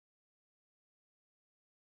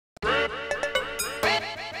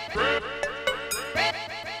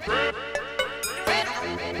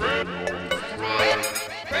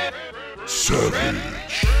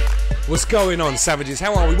What's going on, Savages?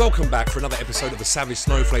 How are we? Welcome back for another episode of the Savage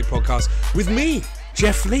Snowflake podcast with me,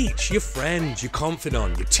 Jeff Leach, your friend, your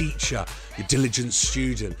confidant, your teacher, your diligent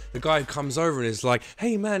student, the guy who comes over and is like,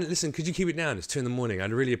 hey man, listen, could you keep it down? It's 2 in the morning.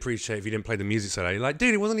 I'd really appreciate if you didn't play the music today. You're like,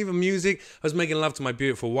 dude, it wasn't even music. I was making love to my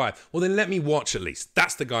beautiful wife. Well, then let me watch at least.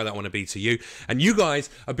 That's the guy that I want to be to you. And you guys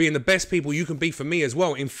are being the best people you can be for me as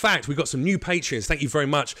well. In fact, we've got some new Patreons. Thank you very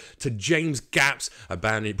much to James Gaps, a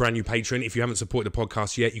brand new patron. If you haven't supported the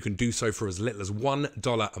podcast yet, you can do so for as little as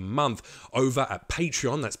 $1 a month over at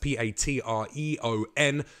Patreon. That's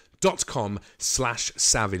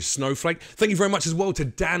patreon.com/Savage Snowflake. Thank you very much as well to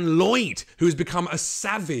Dan Lloyd, who has become a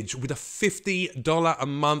savage with a $50 a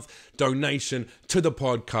month donation to the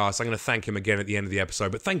podcast. I'm going to thank him again at the end of the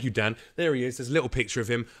episode, but thank you, Dan. There he is. There's a little picture of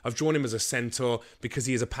him. I've drawn him as a centaur because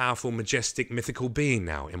he is a powerful, majestic, mythical being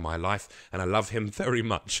now in my life, and I love him very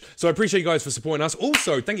much. So I appreciate you guys for supporting us.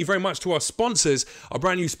 Also, thank you very much to our sponsors, our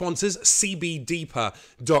brand new sponsors,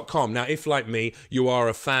 cbdeeper.com. Now, if like me, you are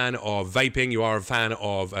a fan of vaping, you are a fan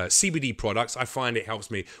of CBD products, I find it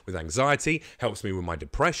helps me with anxiety, helps me with my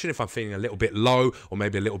depression if I'm feeling a little bit low or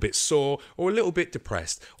maybe a little bit sore or a little bit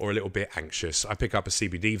depressed or a little bit anxious. I pick up a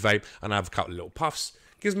CBD vape and I have a couple of little puffs.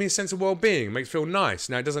 Gives me a sense of well-being, it makes me feel nice.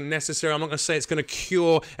 Now, it doesn't necessarily, I'm not going to say it's going to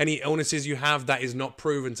cure any illnesses you have. That is not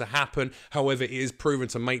proven to happen. However, it is proven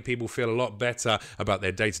to make people feel a lot better about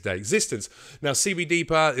their day-to-day existence. Now,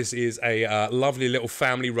 CBDeeper, this is a lovely little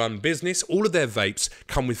family-run business. All of their vapes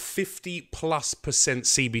come with 50+%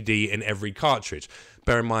 CBD in every cartridge.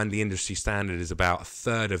 Bear in mind, the industry standard is about a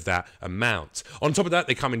third of that amount. On top of that,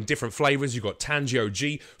 they come in different flavors. You've got Tangio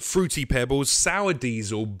G, Fruity Pebbles, Sour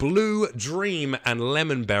Diesel, Blue Dream, and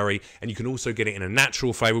Lemon Berry. And you can also get it in a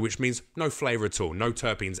natural flavor, which means no flavor at all, no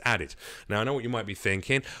terpenes added. Now, I know what you might be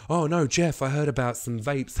thinking. Oh, no, Jeff, I heard about some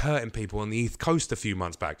vapes hurting people on the East Coast a few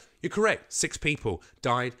months back. You're correct. 6 people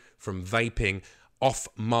died from vaping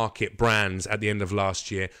off-market brands at the end of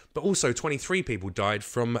last year, but also 23 people died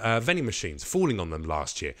from vending machines falling on them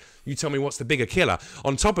last year. You tell me what's the bigger killer.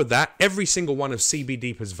 On top of that, every single one of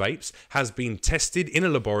CBDeeper's vapes has been tested in a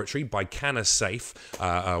laboratory by CannaSafe,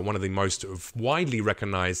 one of the most widely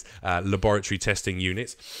recognized laboratory testing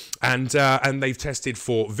units, and they've tested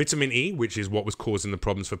for vitamin E, which is what was causing the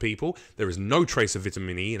problems for people. There is no trace of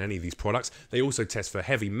vitamin E in any of these products. They also test for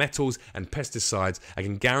heavy metals and pesticides. I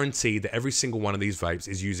can guarantee that every single one of these vapes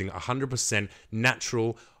is using 100%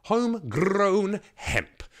 natural, homegrown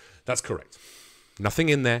hemp. That's correct. Nothing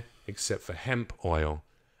in there except for hemp oil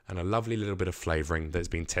and a lovely little bit of flavoring that's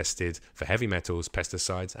been tested for heavy metals,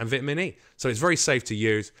 pesticides, and vitamin E. So it's very safe to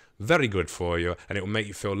use, very good for you, and it will make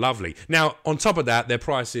you feel lovely. Now, on top of that, their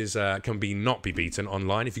prices can not be beaten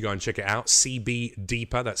online. If you go and check it out,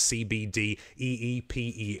 CBDeeper, that's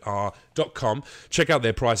CBDeeper.com. Check out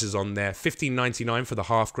their prices on there, $15.99 for the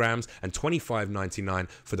half grams and $25.99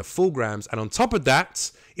 for the full grams. And on top of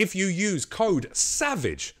that, if you use code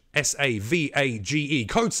SAVAGE, SAVAGE,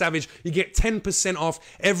 code SAVAGE, you get 10% off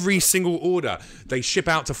every single order. They ship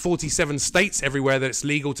out to 47 states, everywhere that it's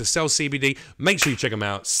legal to sell CBD. Make sure you check them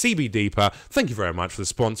out, CBDeeper. Thank you very much for the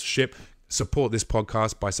sponsorship. Support this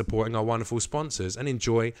podcast by supporting our wonderful sponsors and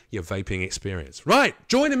enjoy your vaping experience. Right,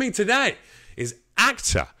 joining me today is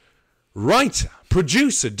actor, writer,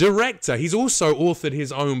 producer, director. He's also authored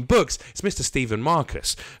his own books. It's Mr. Stephen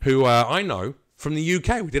Marcus, who I know from the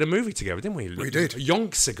UK. We did a movie together, didn't we? We did.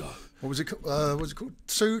 Yonks ago. What was it called? What was it called?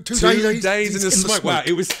 Two days in the smoke. Wow,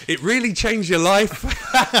 it really changed your life.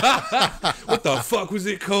 What the fuck was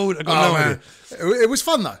it called? I got no idea. It was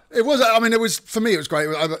fun though. It was. I mean, it was for me. It was great.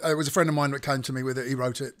 It was a friend of mine that came to me with it. He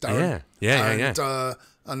wrote it. Darren. Yeah.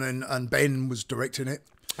 And Ben was directing it.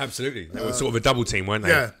 Absolutely. They were sort of a double team, weren't they?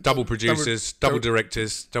 Yeah. Double producers, double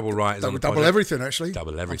directors, double writers. Double everything, actually.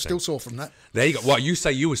 Double everything. I'm still sore from that. There you go. Well, you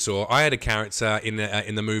say you were sore. I had a character in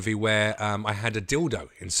the movie where I had a dildo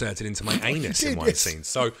inserted into my anus in one scene.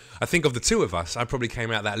 So I think of the two of us, I probably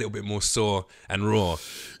came out that a little bit more sore and raw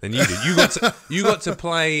than you did. You got to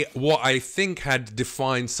play what I think had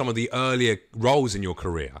defined some of the earlier roles in your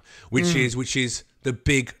career, which is the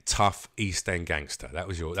big, tough East End gangster. That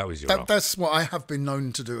was your role. That's what I have been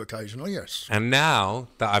known to do occasionally, yes. And now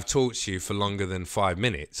that I've talked to you for longer than 5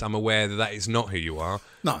 minutes, I'm aware that is not who you are.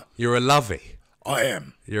 No. You're a lovey. I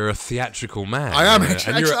am. You're a theatrical man. I am.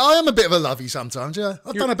 Actually, I am a bit of a lovey sometimes, yeah.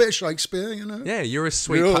 I've done a bit of Shakespeare, you know. Yeah, you're a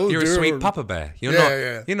sweet papa bear. You're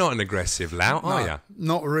not an aggressive lout, are you?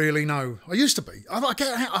 Not really, no. I used to be.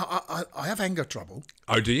 I have anger trouble.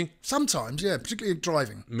 Oh, do you? Sometimes, yeah, particularly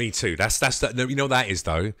driving. Me too. That's you know what that is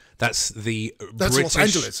though? That's That's British, Los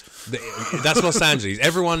Angeles. That's Los Angeles.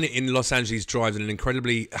 Everyone in Los Angeles drives in an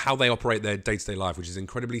incredibly, how they operate their day-to-day life, which is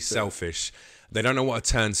incredibly selfish. They don't know what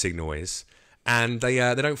a turn signal is. And they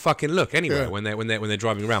don't fucking look anywhere when they're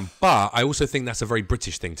driving around. But I also think that's a very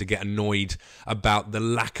British thing, to get annoyed about the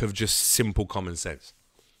lack of just simple common sense.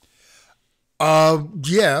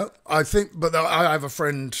 Yeah, I think, but I have a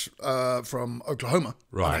friend from Oklahoma,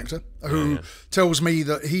 right, an actor, who tells me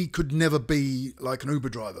that he could never be like an Uber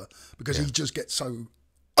driver because he just gets so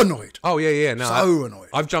annoyed. Oh yeah, no, so annoyed.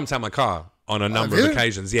 I've jumped out my car on a number of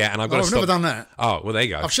occasions, and I've got to stop. I've never done that. Oh, well, there you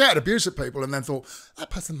go. I've shouted abuse at people and then thought, that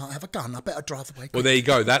person might have a gun, I better drive away. Well, there you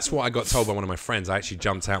go. That's what I got told by one of my friends. I actually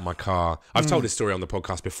jumped out my car. I've told this story on the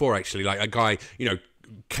podcast before, actually. Like, a guy,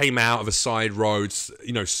 came out of a side road,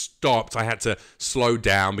 stopped. I had to slow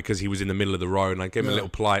down because he was in the middle of the road, and I gave him a little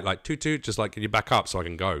polite, like, toot toot, just like, can you back up so I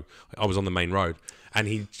can go? I was on the main road. And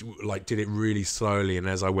he did it really slowly, and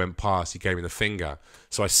as I went past, he gave me the finger.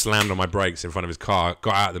 So I slammed on my brakes in front of his car,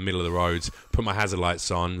 got out of the middle of the road, put my hazard lights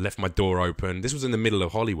on, left my door open. This was in the middle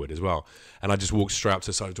of Hollywood as well. And I just walked straight up to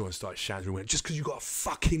the side of the door and started shouting and went, just because you got a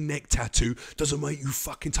fucking neck tattoo doesn't make you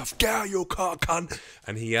fucking tough. Get out of your car, cunt.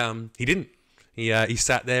 And he didn't. He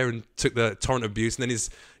sat there and took the torrent of abuse, and then his,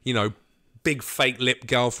 big fake lip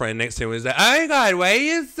girlfriend next to him was like, oh my God, why are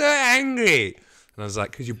you so angry? And I was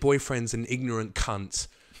like, because your boyfriend's an ignorant cunt.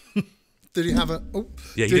 Did he have a... Oh,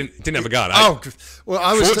 yeah, he didn't have a gun.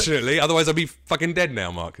 Fortunately, otherwise I'd be fucking dead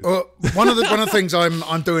now, Mark. Well, one of the things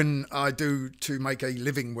I do to make a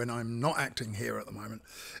living when I'm not acting here at the moment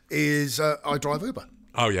is I drive Uber.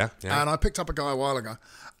 Oh, yeah. And I picked up a guy a while ago,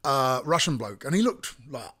 Russian bloke, and he looked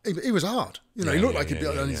like... He was hard. He looked like he'd be...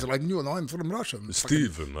 And he's like, I'm from Russia.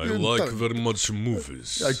 Stephen, I like very much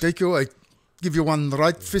movies. I take you... I give you one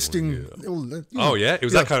right fisting. Oh yeah, it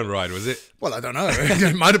was that kind of ride, was it? Well, I don't know.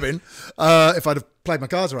 It might have been if I'd have played my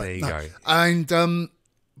cards right. There you go. And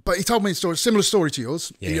but he told me a story, similar story to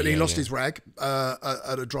yours. He lost his rag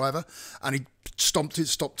at a driver, and he stopped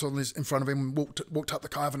in front of him, and walked up the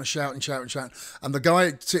car having a shout. And the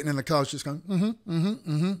guy sitting in the car was just going,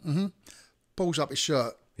 pulls up his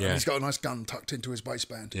shirt. Yeah. And he's got a nice gun tucked into his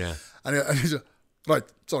waistband. Yeah. And he's like, right,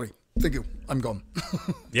 sorry. Thank you. I'm gone.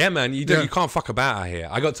 Yeah, man. You can't fuck about out here.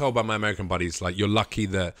 I got told by my American buddies, like, you're lucky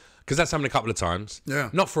that... Because that's happened a couple of times. Yeah.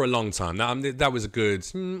 Not for a long time. Now, that was a good...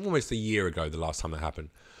 almost a year ago, the last time that happened.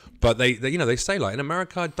 But they say, like, in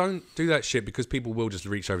America, don't do that shit because people will just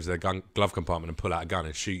reach over to their glove compartment and pull out a gun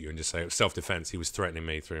and shoot you and just say, it was self-defense. He was threatening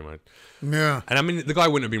me through my... Yeah. And I mean, the guy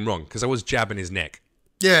wouldn't have been wrong because I was jabbing his neck.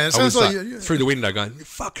 Yeah, it sounds like through the window going,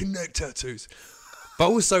 fucking neck tattoos. But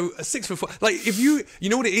also a 6'4", like if you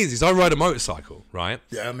know what it is I ride a motorcycle, right?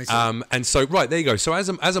 Yeah, me too. And so right there you go. So as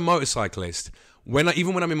a motorcyclist,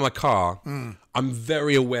 even when I'm in my car, I'm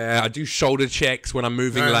very aware. I do shoulder checks when I'm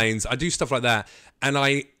moving lanes. I do stuff like that. And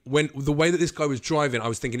the way that this guy was driving, I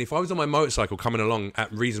was thinking if I was on my motorcycle coming along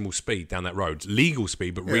at reasonable speed down that road, legal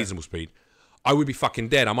speed but reasonable speed, I would be fucking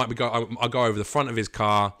dead. I'll go over the front of his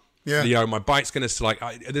car. Yeah. My bike's gonna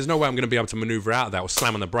there's no way I'm gonna be able to maneuver out of that or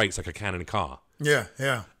slam on the brakes like I can in a car.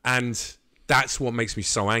 Yeah. And that's what makes me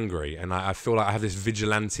so angry. And I feel like I have this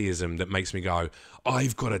vigilantism that makes me go,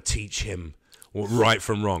 I've got to teach him right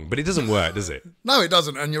from wrong. But it doesn't work, does it? No, it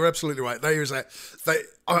doesn't. And you're absolutely right.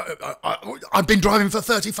 I've been driving for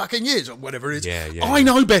 30 fucking years or whatever it is. Yeah. I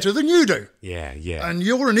know better than you do. Yeah. And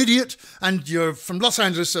you're an idiot. And you're from Los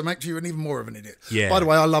Angeles, so makes you even more of an idiot. Yeah. By the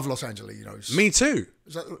way, I love Los Angelinos. Me too.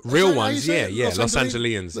 Real ones, yeah. Los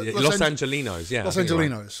Angelinos. Los Angelinos, yeah. Los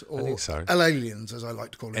Angelinos. Right. I think so. L-aliens, as I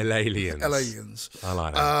like to call them. L-aliens. I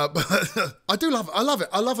like that. But I love it.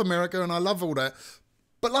 I love America and I love all that.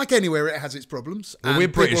 But like anywhere, it has its problems. Well, we're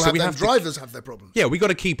British, so drivers have their problems. Yeah, we got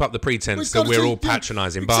to keep up the pretense that we're all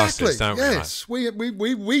patronising bastards, don't we? Yes,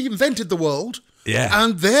 we invented the world. Yeah.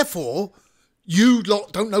 And therefore, you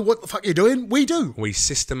lot don't know what the fuck you're doing. We do. We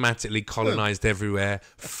systematically colonised everywhere,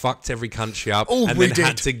 fucked every country up, and then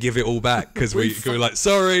had to give it all back because we were like,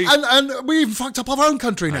 sorry. And we even fucked up our own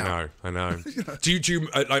country now. I know. Do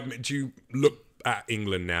you look at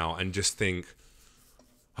England now and just think,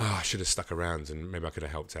 I should have stuck around and maybe I could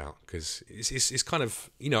have helped out because it's kind of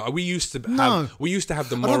we used to have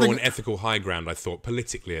the moral and ethical high ground, I thought,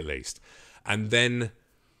 politically at least, and then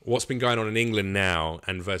what's been going on in England now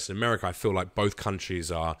and versus America, I feel like both countries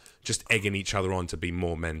are just egging each other on to be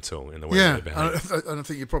more mental in the way they behave. And I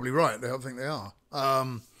think you're probably right. I think they are.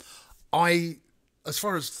 As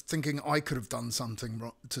far as thinking I could have done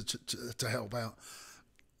something to help out,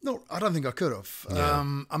 no, I don't think I could have.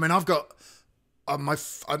 Yeah. I mean, I've got. I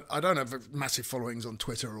don't have massive followings on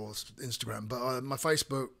Twitter or Instagram, but my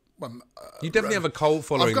Facebook... you definitely have a cult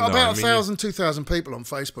following. I've got about 1,000, 2,000 people on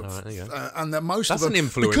Facebook, and most That's of them... an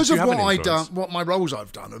influence. Because of what my roles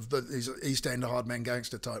I've done, of these East End hard men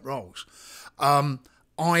gangster type roles,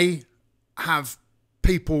 I have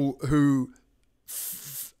people who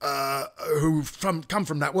come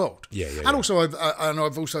from that world. And also,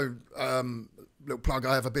 I've also little plug.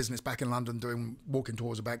 I have a business back in London doing walking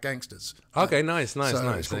tours about gangsters. Okay, nice.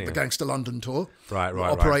 It's called the Gangster London Tour. Right.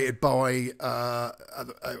 Operated by. I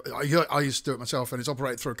used to do it myself, and it's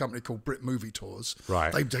operated through a company called Brit Movie Tours.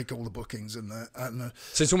 Right. They take all the bookings and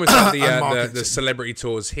so it's almost like the celebrity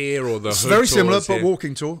tours here, or the it's hood very tours similar, here. but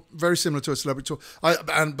walking tour. Very similar to a celebrity tour.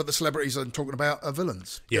 But the celebrities I'm talking about are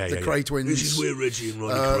villains. The Cray twins. This is where Reggie and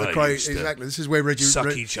Ronnie Cray used to exactly. This is where Reggie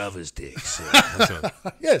suck each other's dicks.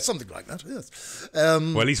 Yeah, something like that. Yes.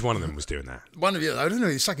 Well, at least one of them was doing that. One of you, I don't know,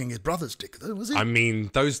 he's sucking his brother's dick, though, was he? I mean,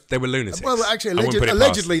 they were lunatics. Well, actually,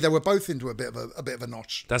 allegedly, they were both into a bit of a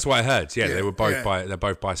notch. That's what I heard. Yeah, they were both they're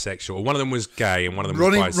both bisexual. One of them was gay, and one of them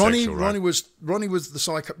was bisexual. Ronnie was the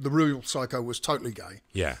psycho. The real psycho was totally gay.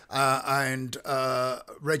 Yeah. And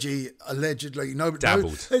Reggie allegedly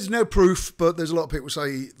dabbled. There's no proof, but there's a lot of people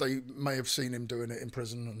say they may have seen him doing it in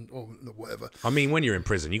prison or whatever. I mean, when you're in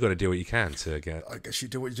prison, you got to do what you can to get. I guess you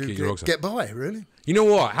do what you do. Get by, really. You know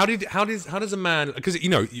what? How does a man? Because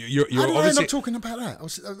you're how did obviously. I end up talking about that?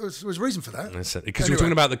 There was a reason for that. Because you were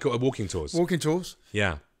talking about the walking tours. Walking tours.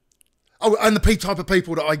 Yeah. Oh, and the type of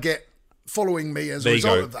people that I get following me as a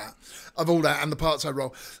result of that, of all that, and the parts I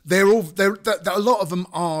roll. A lot of them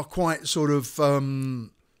are quite sort of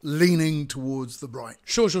leaning towards the right.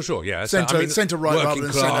 Sure. Yeah. Centre right rather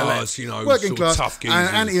than centre left. Working class, tough geezers.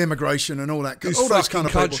 And anti-immigration and all that. This all those kind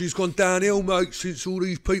of country's people. gone downhill, mate, since all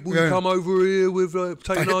these people come over here with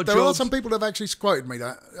taking our jobs. There are some people that have actually quoted me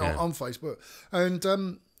that on Facebook,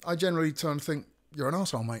 and I generally turn and think, you're an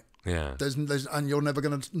arsehole, mate. Yeah. And you're never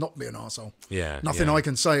going to not be an arsehole. Yeah. Nothing I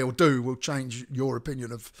can say or do will change your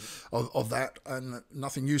opinion of that, and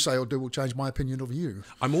nothing you say or do will change my opinion of you.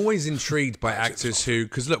 I'm always intrigued by actors who,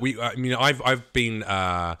 because look, I've been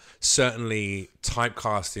certainly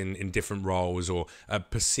typecast in different roles or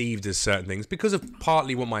perceived as certain things because of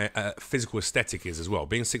partly what my physical aesthetic is as well.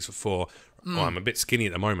 Being 6'4", well, I'm a bit skinny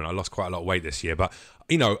at the moment. I lost quite a lot of weight this year, but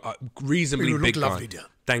reasonably big guy. Lovely, dear.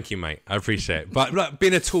 Thank you, mate. I appreciate it. But look,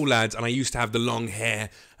 being a tall lad, and I used to have the long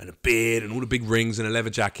hair and a beard and all the big rings and the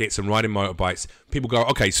leather jackets and riding motorbikes, people go,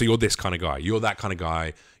 okay, so you're this kind of guy. You're that kind of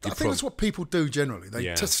guy. I think that's what people do generally.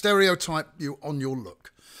 They stereotype you on your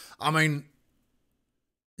look. I mean,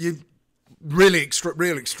 you real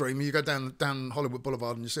extreme. You go down Hollywood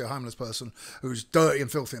Boulevard and you see a homeless person who's dirty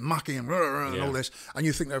and filthy and mucky and all this, and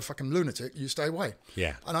you think they're a fucking lunatic. You stay away.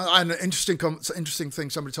 Yeah. And I had an interesting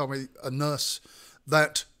thing. Somebody told me, a nurse,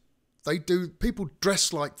 that people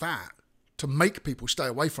dress like that to make people stay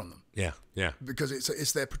away from them. Yeah. Because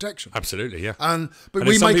it's their protection. Absolutely, yeah. But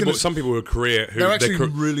some people with career who they're actually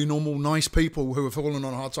really normal, nice people who have fallen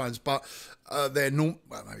on hard times, but they're well,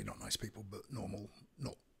 maybe not nice people, but normal.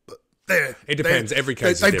 It depends. Every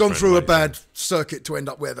case they've is gone through a right, bad circuit to end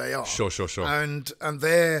up where they are. Sure. And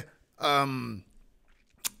they're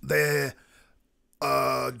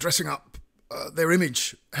dressing up. Their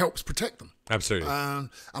image helps protect them. Absolutely. And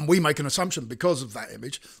we make an assumption because of that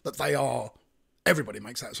image that they are. Everybody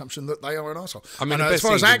makes that assumption that they are an arsehole. I mean, as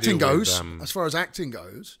far as acting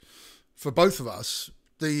goes, for both of us,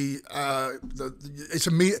 it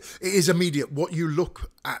is immediate. What you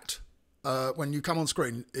look at when you come on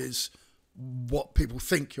screen is what people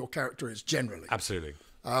think your character is generally. Absolutely.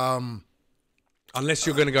 Unless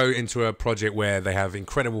you're going to go into a project where they have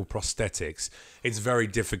incredible prosthetics, it's very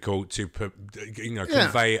difficult to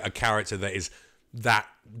convey a character that is that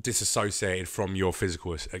disassociated from your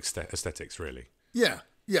physical aesthetics, really.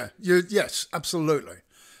 Yes, absolutely.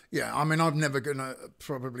 Yeah, I mean, I'm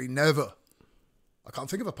probably never. I can't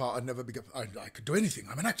think of a part I'd never be. I could do anything.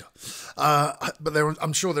 I'm an actor, but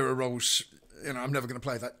I'm sure there are roles. I'm never going to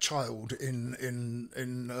play that child in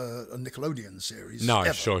a Nickelodeon series. No,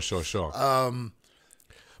 ever. Sure.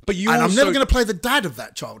 But I'm never going to play the dad of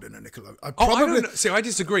that child in a Nickelodeon. I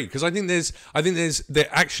disagree because I think there's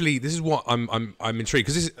actually this is what I'm intrigued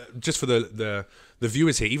because this is just for the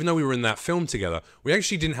viewers here. Even though we were in that film together, we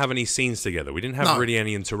actually didn't have any scenes together. We didn't have really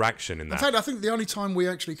any interaction in that. In fact, I think the only time we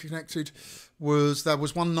actually connected was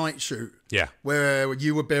one night shoot. Yeah, where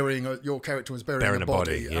you were your character was burying a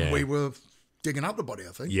body, and we were digging up the body.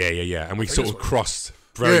 I think. Yeah, and we sort of crossed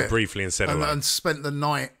very briefly and said hello. And spent the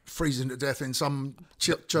night freezing to death in some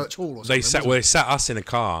church hall or something. They sat us in a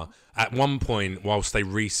car. At one point, whilst they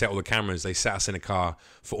reset all the cameras, they sat us in a car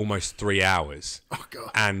for almost 3 hours. Oh,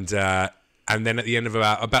 God. And then at the end of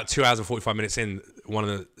about 2 hours and 45 minutes in, one of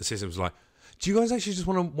the assistants was like, do you guys actually just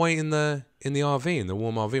want to wait in the RV, in the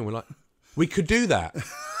warm RV? And we're like, we could do that.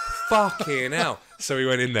 Fucking hell. So we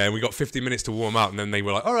went in there and we got 50 minutes to warm up, and then they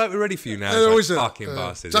were like, "All right, we're ready for you now." Fucking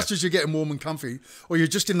bastards. Just as you're getting warm and comfy, or you're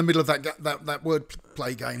just in the middle of that word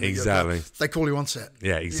play game. Exactly. They call you on set.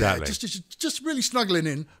 Yeah, exactly. Just really snuggling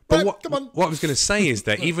in. But what I was going to say is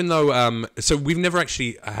that even though, so we've never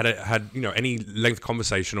actually had any length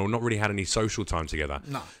conversation or not really had any social time together.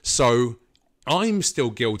 No. So I'm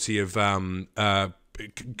still guilty of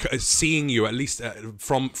seeing you, at least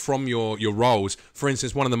from your roles. For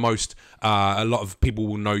instance, one of the most a lot of people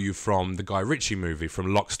will know you from the Guy Richie movie,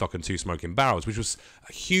 from Lock, Stock and Two Smoking Barrels, which was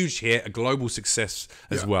a huge hit, a global success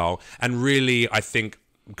as well, and really, I think,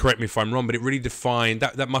 correct me if I'm wrong, but it really defined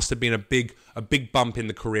that must have been a big bump in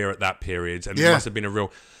the career at that period, and it must have been a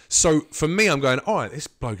real. So for me, I'm going, all right, this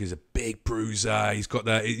bloke is a big bruiser. He's got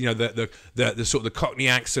the sort of the Cockney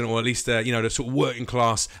accent, or at least the sort of working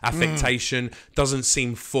class affectation. Doesn't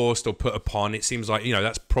seem forced or put upon. It seems like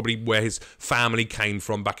that's probably where his family came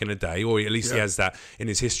from back in the day, or at least he has that in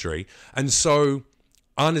his history. And so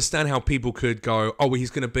I understand how people could go, oh, well,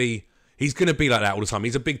 he's going to be like that all the time.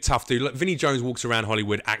 He's a big tough dude. Like, Vinnie Jones walks around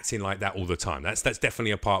Hollywood acting like that all the time. That's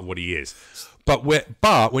definitely a part of what he is. But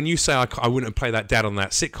when you say I wouldn't play that dad on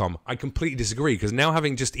that sitcom, I completely disagree, because now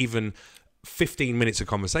having just even 15 minutes of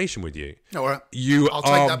conversation with you, you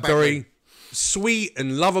are very sweet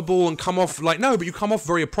and lovable and come off like, but you come off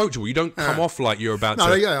very approachable. You don't come off like you're about to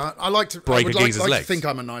I like to break a geezer's legs. I think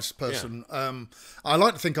I'm a nice person. Yeah. I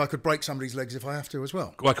like to think I could break somebody's legs if I have to as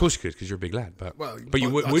well. Well, of course you could, because you're a big lad. But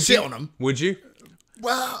you would sit on them. Would you?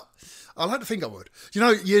 Well, I like to think I would.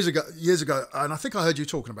 Years ago, and I think I heard you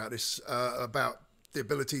talking about this, about the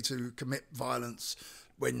ability to commit violence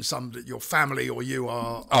when your family or you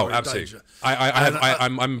are in danger.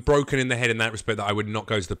 I'm broken in the head in that respect, that I would not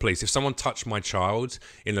go to the police. If someone touched my child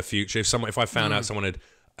in the future, if I found out someone had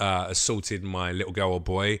assaulted my little girl or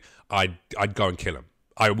boy, I'd go and kill him.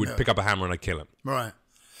 I would pick up a hammer and I'd kill him. Right.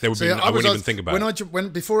 I wouldn't even think about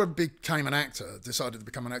it. Before I became an actor, decided to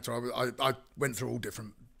become an actor, I went through all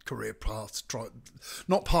different career paths,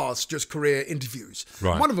 just career interviews.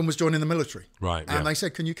 Right. One of them was joining the military. Right. And they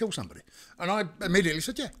said, "Can you kill somebody?" And I immediately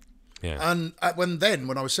said, "Yeah." Yeah. And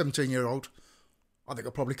when I was 17-year-old, I think I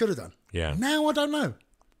probably could have done. Yeah. Now I don't know.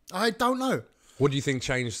 What do you think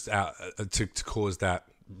changed to cause that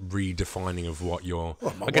redefining of what your?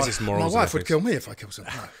 Well, it's morals. My wife would kill me if I killed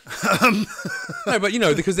somebody. No, but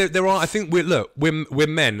because there are. I think we're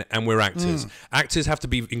men and we're actors. Actors have to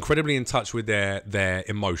be incredibly in touch with their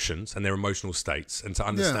emotions and their emotional states, and to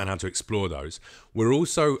understand how to explore those. We're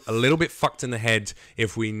also a little bit fucked in the head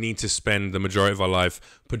if we need to spend the majority of our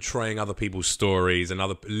life portraying other people's stories and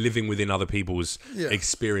living within other people's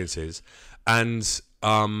experiences, and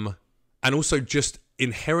also just.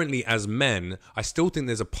 Inherently as men, I still think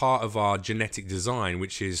there's a part of our genetic design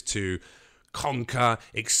which is to conquer,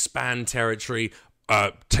 expand territory,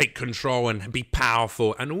 take control and be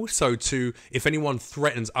powerful, and also to, if anyone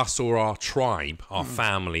threatens us or our tribe, our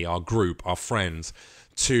family, our group, our friends,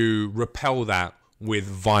 to repel that with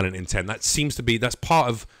violent intent. That's part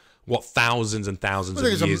of what thousands and thousands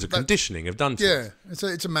of years of conditioning have done to us. Yeah,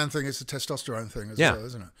 it's a man thing. It's a testosterone thing as well,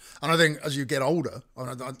 isn't it? And I think as you get older,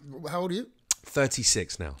 how old are you?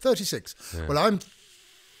 36 now. 36. Yeah. Well, I'm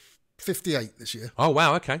 58 this year. Oh,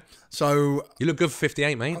 wow, okay. So you look good for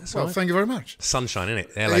 58, mate. That's well, thank you very much. Sunshine,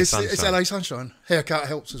 isn't it? LA sunshine. It's LA sunshine. Haircut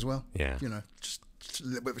helps as well. Yeah. Just a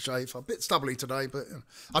little bit of a shave. I'm a bit stubbly today, but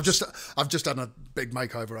I've just done a big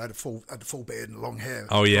makeover. I had a full beard and long hair.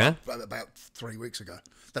 Oh, yeah? About 3 weeks ago.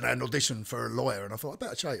 Then I had an audition for a lawyer, and I thought, I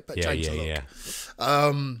better change the look. Yeah.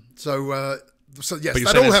 So yes,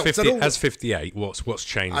 but that all helps. As 58, what's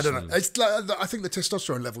changed? I don't know. It's I think the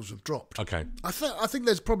testosterone levels have dropped. Okay. I think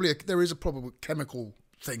there is a probable chemical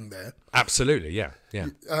thing there. Absolutely, yeah.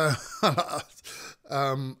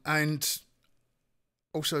 And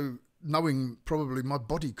also knowing probably my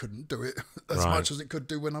body couldn't do it as much as it could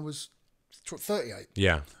do when I was 38.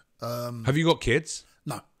 Yeah. Have you got kids?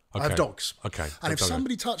 No. Okay. I have dogs. Okay. And if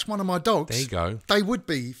somebody touched one of my dogs, there you go. They would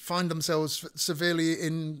find themselves severely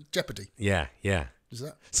in jeopardy. Yeah, yeah. Is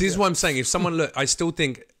that? See, this is what I'm saying. If someone I still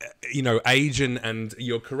think, age and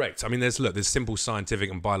you're correct. I mean, there's simple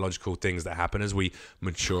scientific and biological things that happen as we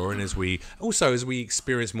mature and as we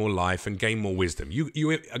experience more life and gain more wisdom.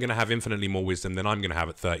 You are going to have infinitely more wisdom than I'm going to have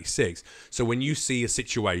at 36. So when you see a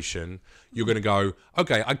situation, you're going to go,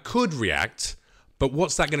 okay, I could react. But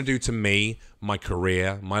what's that going to do to me, my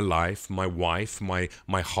career, my life, my wife, my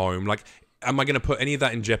home? Like, am I going to put any of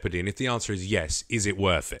that in jeopardy? And if the answer is yes, is it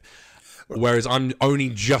worth it? Whereas I'm only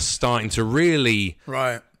just starting to really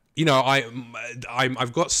you know,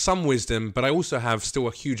 I've got some wisdom, but I also have still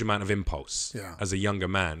a huge amount of impulse as a younger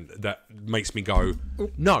man that makes me go,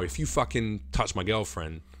 no, if you fucking touch my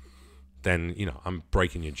girlfriend, then, you know, I'm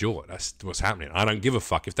breaking your jaw. That's what's happening. I don't give a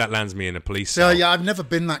fuck if that lands me in a police cell. Yeah, I've never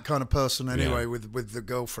been that kind of person anyway with the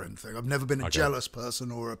girlfriend thing. I've never been a jealous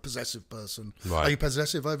person or a possessive person. Right. Are you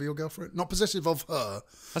possessive over your girlfriend? Not possessive of her.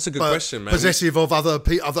 That's a good question, man. Possessive of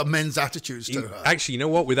other men's attitudes to her. Actually, you know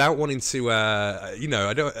what? Without wanting to, you know,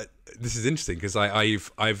 I don't. This is interesting because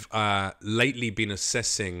I've lately been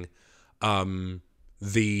assessing I'm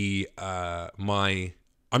not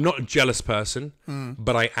a jealous person,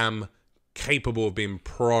 but I am capable of being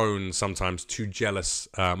prone sometimes to jealous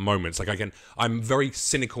moments. Like I'm very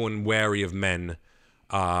cynical and wary of men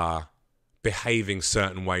behaving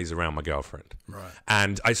certain ways around my girlfriend. Right.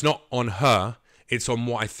 And it's not on her, it's on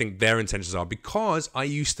what I think their intentions are, because I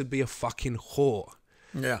used to be a fucking whore.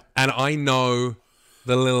 Yeah. And I know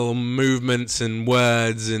the little movements and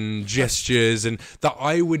words and gestures and that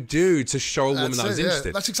I would do to show a woman that I was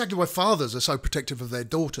interested. That's exactly why fathers are so protective of their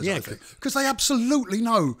daughters, I think. Because they absolutely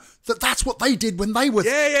know that that's what they did when they were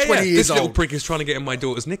 20 years old. This little prick is trying to get in my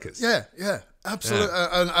daughter's knickers. Yeah, absolutely.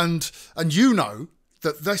 Yeah. And you know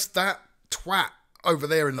that that twat over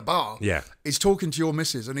there in the bar is talking to your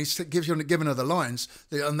missus and he's giving her the lines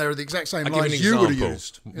and they're the exact same lines you would have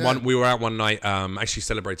used. We were out one night actually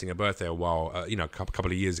celebrating a birthday a while, you know, a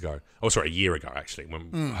couple of years ago. Oh, sorry, a year ago actually,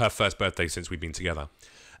 when her first birthday since we've been together.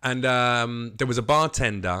 And there was a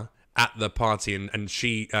bartender at the party and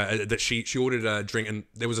she ordered a drink, and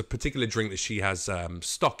there was a particular drink that she has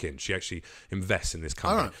stock in. She actually invests in this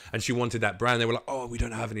company. Right. And she wanted that brand. They were like, oh, we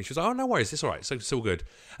don't have any. She was like, oh, no worries, it's all right, so it's all good.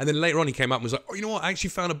 And then later on he came up and was like, oh, you know what, I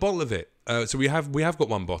actually found a bottle of it. So we have got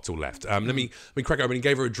one bottle left. Let me crack it open. He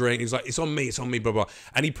gave her a drink. He was like, it's on me, blah, blah.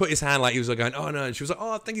 And he put his hand like he was like going, oh no. And she was like,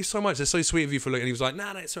 oh, thank you so much. That's so sweet of you for looking. And he was like, no,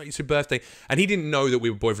 it's all right, it's your birthday. And he didn't know that we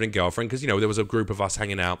were boyfriend and girlfriend because, you know, there was a group of us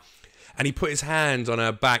hanging out. And he put his hand on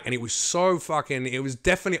her back, and it was so fucking, it was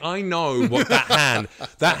definitely, I know what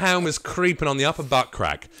that hand was creeping on the upper butt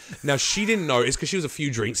crack. Now, she didn't know, it's because she was a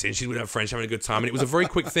few drinks in, she was with her friends having a good time, and it was a very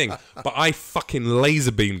quick thing, but I fucking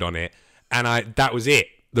laser beamed on it, and that was it.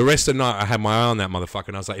 The rest of the night, I had my eye on that motherfucker,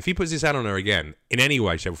 and I was like, if he puts his hand on her again, in any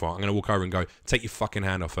way, shape, or form, I'm going to walk over and go, take your fucking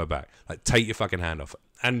hand off her back. Like, take your fucking hand off her.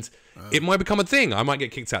 And it might become a thing. I might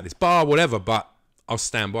get kicked out of this bar, whatever, but I'll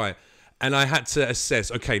stand by it. And I had to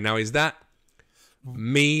assess, okay, now is that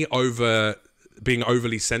me being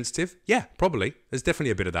overly sensitive? Yeah, probably. There's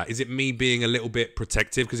definitely a bit of that. Is it me being a little bit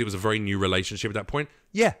protective because it was a very new relationship at that point?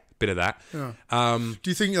 Yeah, a bit of that. Yeah.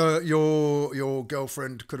 Do you think your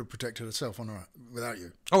girlfriend could have protected herself on her own without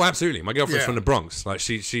you? Oh, absolutely. My girlfriend's from the Bronx. Like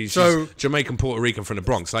she's Jamaican, Puerto Rican from the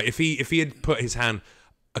Bronx. Like if he had put his hand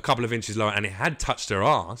a couple of inches lower and it had touched her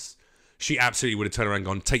ass, she absolutely would have turned around and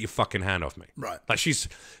gone, take your fucking hand off me. Right. Like she's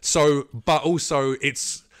so, but also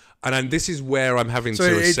it's, and this is where I'm having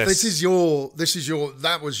to assess. That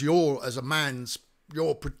was as a man's,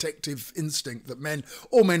 your protective instinct that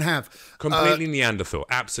all men have. Completely Neanderthal,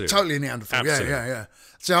 absolutely. Totally Neanderthal, absolutely. Yeah.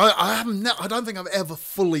 So I don't think I've ever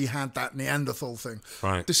fully had that Neanderthal thing.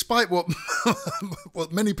 Right. Despite what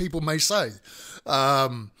what many people may say.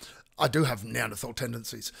 I do have Neanderthal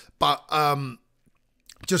tendencies. But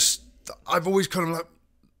I've always kind of like,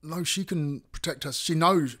 no, she can protect us. She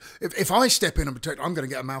knows if I step in and protect, I'm going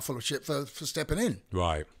to get a mouthful of shit for stepping in.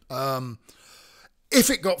 Right. If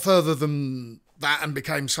it got further than that and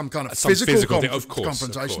became some kind of physical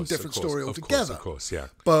confrontation, different story altogether. Of course, yeah.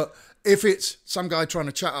 But if it's some guy trying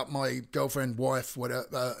to chat up my girlfriend, wife,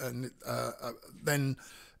 whatever, then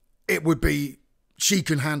it would be she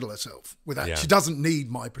can handle herself without. Yeah. She doesn't need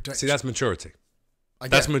my protection. See, that's maturity.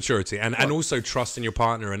 That's maturity, and also trust in your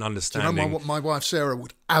partner and understanding. Do you know, my wife Sarah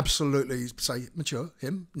would absolutely say, mature,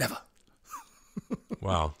 him, never.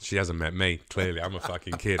 Wow, she hasn't met me. Clearly, I'm a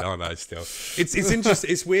fucking kid, aren't I? Still, it's interesting.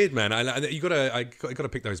 It's weird, man. I gotta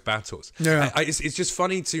pick those battles. Yeah, it's just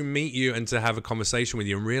funny to meet you and to have a conversation with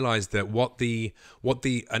you and realize that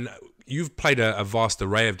and you've played a vast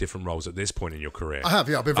array of different roles at this point in your career. I have,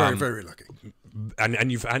 yeah. I've been very, very lucky. And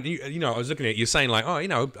you know, I was looking at you saying like, oh, you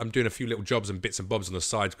know, I'm doing a few little jobs and bits and bobs on the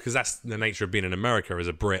side because that's the nature of being in America as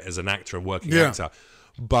a Brit, as an actor, a working actor.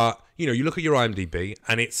 But you know, you look at your IMDb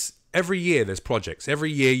and it's every year there's projects.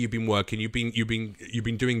 Every year you've been working, you've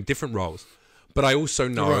been doing different roles. But I also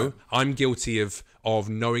know I'm guilty of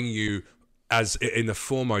knowing you as in the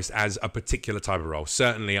foremost as a particular type of role.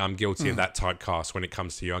 Certainly, I'm guilty of that typecast when it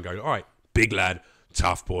comes to you. I go, all right, big lad,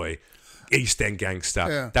 tough boy. East End gangster.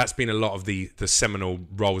 Yeah. That's been a lot of the seminal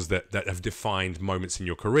roles that have defined moments in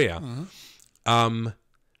your career. Mm-hmm.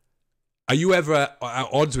 Are you ever at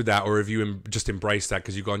odds with that, or have you just embraced that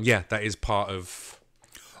because you've gone, yeah, that is part of...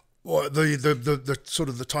 Well, the sort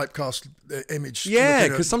of the typecast image. Yeah,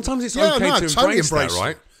 because sometimes it's okay to totally embrace that,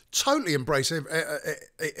 right? Totally embrace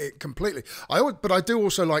it completely. But I do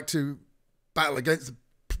also like to battle against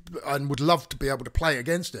and would love to be able to play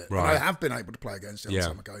against it. Right. And I have been able to play against it on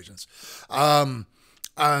some occasions.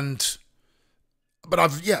 But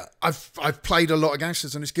I've played a lot of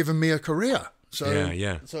gangsters, and it's given me a career. So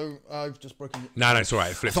So I've just broken. No, it's all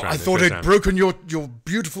right. It flips around. I thought it'd broken your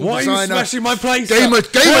beautiful Why designer. Why are you smashing my place? Gamer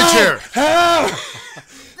chair. Help!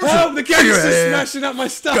 Help! The gangster's smashing up my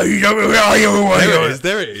stuff.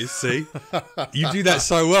 There it is. See, you do that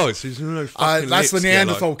so well. It's that's the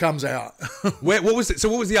Neanderthal comes out. What was it? So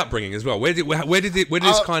what was the upbringing as well? Where did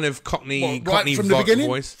this kind of Cockney from the beginning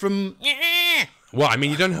voice from? Well, I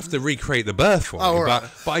mean, you don't have to recreate the birth for me, right.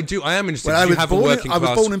 but I am interested. Well, I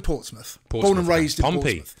was born in Portsmouth. Born and raised in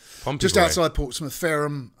Portsmouth. Pompey, just outside Portsmouth,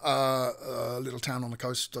 Fareham, a little town on the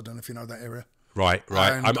coast. I don't know if you know that area. Right.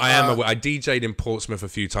 And, I am aware. I DJ'd in Portsmouth a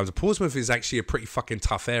few times. Portsmouth is actually a pretty fucking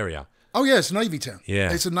tough area. Oh yeah, it's a Navy town.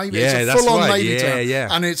 Yeah, it's a Navy. Yeah, it's a full-on Navy town. Yeah,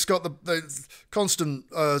 and it's got the constant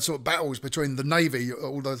sort of battles between the Navy,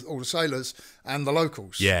 all the sailors, and the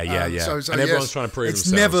locals. Yeah. So and everyone's trying to prove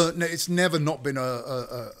themselves. It's never not been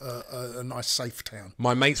a nice, safe town.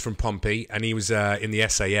 My mate's from Pompey, and he was in the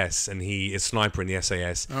SAS, and he is a sniper in the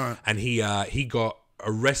SAS, and he got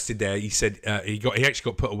arrested there. He said he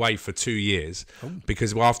actually got put away for 2 years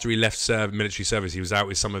because after he left military service, he was out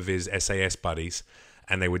with some of his SAS buddies.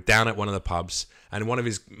 And they were down at one of the pubs, and one of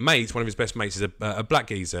his best mates is a black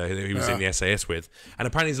geezer who he was in the SAS with. And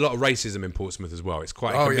apparently there's a lot of racism in Portsmouth as well. It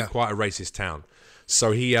can be quite a racist town.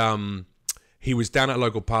 So he was down at a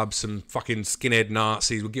local pub, some fucking skinhead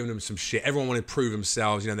Nazis were giving him some shit. Everyone wanted to prove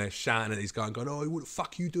themselves, they're shouting at these guys, going, oh, what the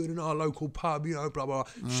fuck are you doing in our local pub, blah, blah, blah,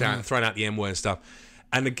 shouting, throwing out the M-word and stuff.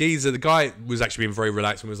 And the guy was actually being very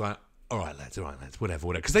relaxed and was like, all right, lads,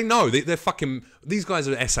 whatever. Because they know they're fucking. These guys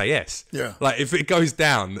are SAS. Yeah. Like if it goes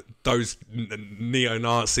down, those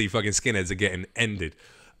neo-Nazi fucking skinheads are getting ended.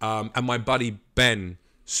 And my buddy Ben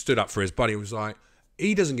stood up for his buddy and was like,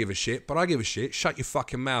 he doesn't give a shit, but I give a shit. Shut your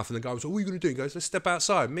fucking mouth. And the guy was like, what are you gonna do? He goes, let's step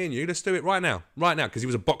outside, me and you. Let's do it right now, because he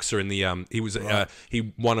was a boxer in the.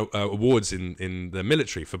 He won awards in the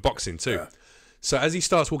military for boxing too. Yeah. So as he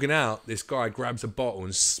starts walking out, this guy grabs a bottle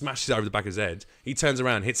and smashes it over the back of his head. He turns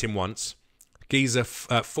around, hits him once. Geezer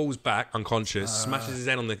falls back, unconscious, smashes his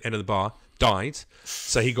head on the end of the bar, died.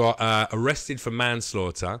 So he got arrested for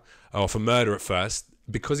manslaughter, or for murder at first.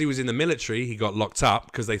 Because he was in the military, he got locked up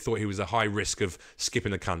because they thought he was a high risk of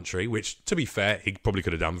skipping the country, which, to be fair, he probably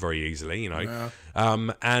could have done very easily, Yeah.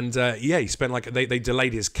 He spent they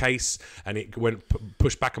delayed his case, and it went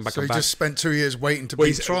pushed back and back and back. So he just spent 2 years waiting to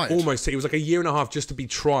be tried? Almost. It was like a year and a half just to be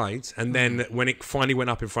tried, and then when it finally went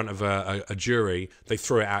up in front of a jury, they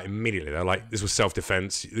threw it out immediately. They're like, this was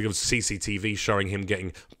self-defense. There was CCTV showing him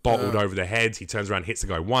getting bottled over the head. He turns around, hits the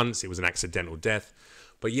guy once. It was an accidental death.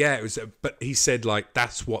 But yeah, it was. But he said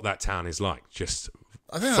that's what that town is like, just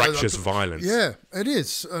fractious violence. Yeah, it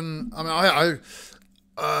is. And I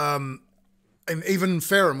mean, and even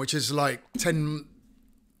Fareham, which is like 7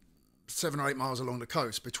 or 8 miles along the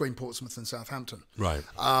coast between Portsmouth and Southampton. Right.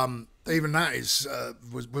 Even that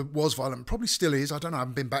was violent. Probably still is. I don't know. I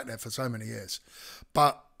haven't been back there for so many years.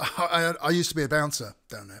 But I used to be a bouncer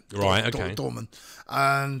down there. Right, okay. Doorman.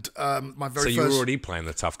 And my very first... So you were already playing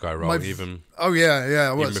the tough guy role, even... Oh, yeah,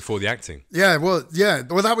 I was. Even before the acting? Yeah. Well,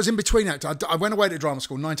 that was in between acting. I went away to drama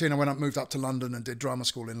school. 19, I moved up to London and did drama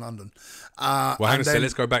school in London. Hang on a second,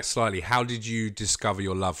 let's go back slightly. How did you discover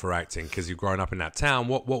your love for acting? Because you've grown up in that town.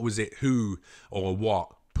 What was it, who or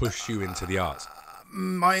what pushed you into the arts?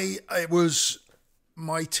 It was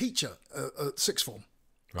my teacher at sixth form,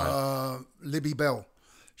 right. Libby Bell.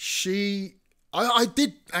 I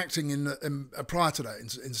did acting prior to that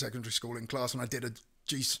in secondary school in class, and I did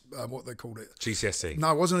what they called it. GCSE?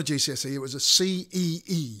 No, it wasn't a GCSE. It was a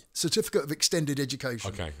CEE, Certificate of Extended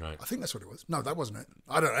Education. Okay, right. I think that's what it was. No, that wasn't it.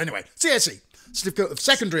 I don't know. Anyway, CSE, Certificate of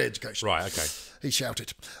Secondary Education. Right, okay. He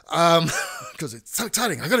shouted. Because it's so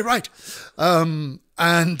exciting. I got it right.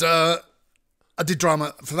 I did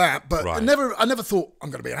drama for that, but right. I never thought I'm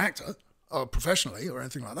going to be an actor professionally or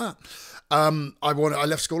anything like that. I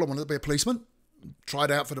left school. I wanted to be a policeman. Tried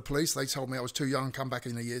out for the police. They told me I was too young. Come back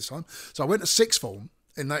in a year's time. So I went to sixth form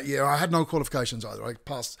in that year. I had no qualifications either.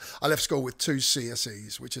 I left school with 2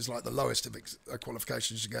 CSEs, which is like the lowest of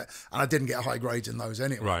qualifications you get, and I didn't get high grades in those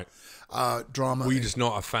anyway. Right. Drama. Were you just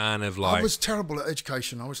not a fan of I was terrible at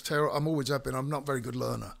education. I'm always have been. I'm not a very good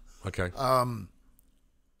learner. Okay.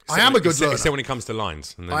 I am a good learner. Except when it comes to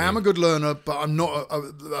lines. I am a good learner, but I'm not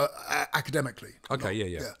academically. Okay,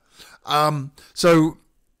 yeah. So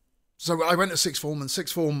I went to sixth form, and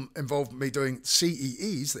sixth form involved me doing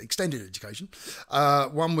CEEs, the extended education.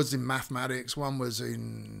 One was in mathematics, one was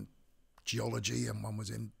in geology, and one was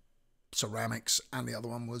in ceramics, and the other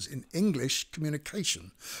one was in English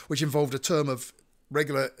communication, which involved a term of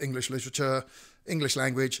regular English literature, English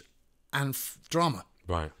language, and drama.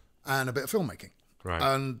 Right. And a bit of filmmaking. Right.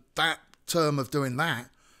 And that term of doing that,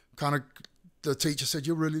 kind of, the teacher said,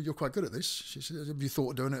 you're quite good at this. She said, have you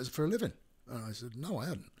thought of doing it for a living? And I said, no, I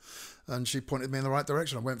hadn't. And she pointed me in the right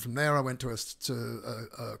direction. I went from there. I went to a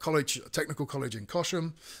college, a technical college in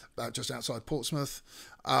Cosham, just outside Portsmouth.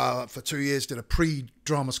 For 2 years, did a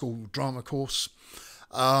pre-drama school drama course,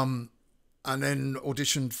 and then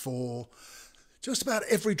auditioned for just about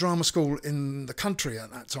every drama school in the country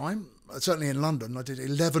at that time. Certainly in London, I did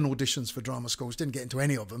 11 auditions for drama schools. Didn't get into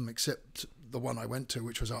any of them except the one I went to,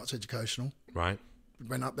 which was Arts Educational. Right.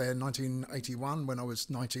 Went up there in 1981 when I was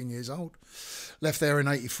 19 years old. Left there in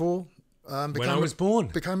 84. When I was born.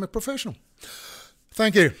 Became a professional.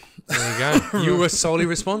 Thank you. There you go. You were solely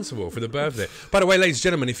responsible for the birth of it. By the way, ladies and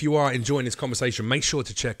gentlemen, if you are enjoying this conversation, make sure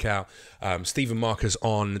to check out Stephen Marcus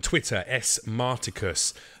on Twitter,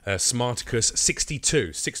 smarticus,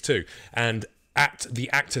 Smarticus62, and at the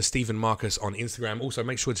actor Stephen Marcus on Instagram. Also,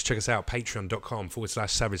 make sure to check us out,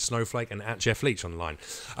 patreon.com/Savage Snowflake, and at Jeff Leach online.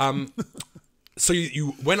 So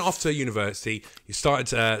you went off to university. You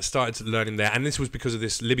started learning there, and this was because of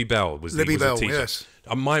this. Libby Bell was the teacher. Yes.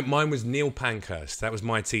 Mine was Neil Pankhurst. That was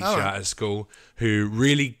my teacher at school, who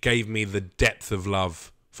really gave me the depth of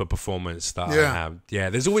love for performance that I have. Yeah,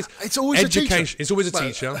 it's always education. A teacher. It's always a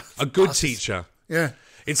teacher, a good teacher. Yeah.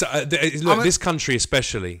 It's look, this country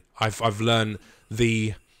especially. I've learned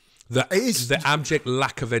the abject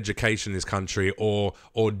lack of education in this country, or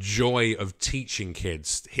joy of teaching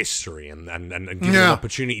kids history and giving them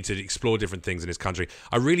opportunity to explore different things in this country,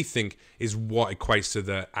 I really think is what equates to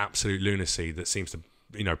the absolute lunacy that seems to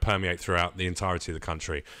permeate throughout the entirety of the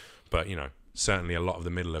country. But certainly a lot of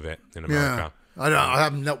the middle of it in America. I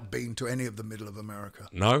have not been to any of the middle of America.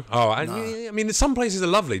 No? Oh, I mean, some places are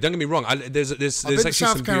lovely. Don't get me wrong. There's I've been actually to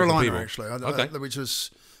South some Carolina, beautiful people.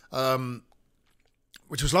 actually,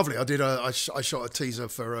 which was lovely. I shot a teaser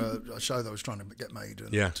for a show that I was trying to get made,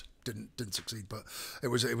 and didn't succeed, but it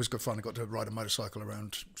was good fun. I got to ride a motorcycle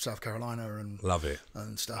around South Carolina and love it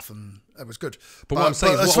and stuff, and it was good. But what I'm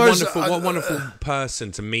saying is, what a wonderful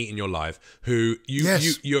person to meet in your life. Who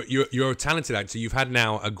you're a talented actor. You've had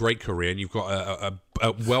now a great career, and you've got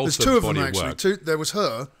a wealth of body of work. There was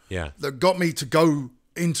her that got me to go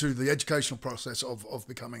into the educational process of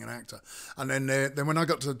becoming an actor, and then when I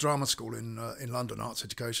got to the drama school in London, Arts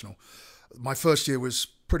Educational, my first year was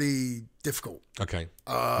pretty difficult. Okay.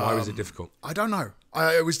 Why was it difficult? I don't know.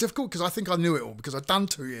 It was difficult because I think I knew it all, because I'd done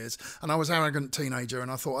 2 years and I was an arrogant teenager and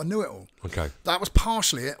I thought I knew it all. Okay. That was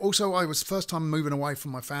partially it. Also, I was first time moving away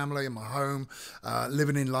from my family and my home,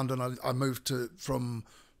 living in London. I moved from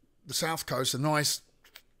the South Coast, a nice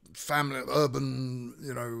family, urban,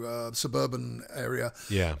 suburban area,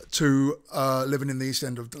 to living in the East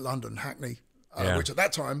End of London, Hackney, which at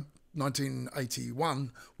that time,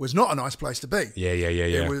 1981, was not a nice place to be. Yeah.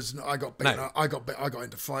 It was. I got beaten up. I got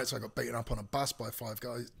into fights. I got beaten up on a bus by 5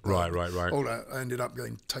 guys. Right. All that. I ended up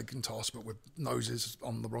getting taken to hospital with noses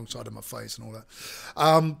on the wrong side of my face and all that.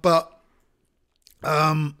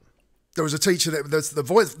 There was a teacher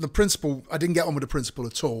the principal. I didn't get on with the principal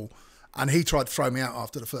at all. And he tried to throw me out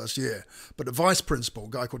after the first year. But the vice principal, a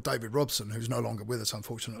guy called David Robson, who's no longer with us,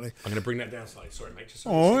 unfortunately. I'm going to bring that down slightly. Sorry, mate. Just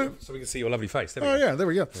so we can see your lovely face. There we go. Yeah, there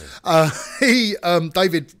we go. Yeah.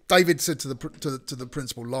 David said to the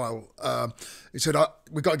principal, Lyle, he said,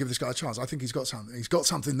 we've got to give this guy a chance. I think he's got something. He's got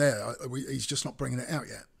something there. He's just not bringing it out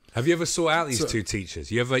yet. Have you ever sought out these two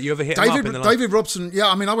teachers? You ever hit them up in the David Robson,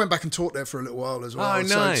 I mean, I went back and taught there for a little while as well. Oh,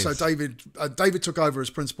 nice. So David took over as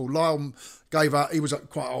principal. Lyle gave up. He was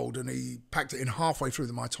quite old, and he packed it in halfway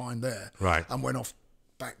through my time there. Right. And went off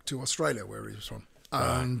back to Australia, where he was from.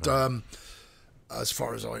 And as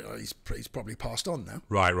far as he's probably passed on now.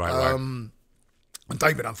 Right. And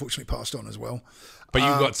David unfortunately passed on as well. But you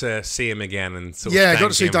got to see him again and sort of I got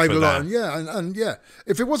to see David a lot. And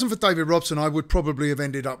if it wasn't for David Robson, I would probably have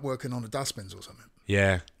ended up working on the dustbins or something.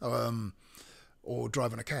 Yeah. Or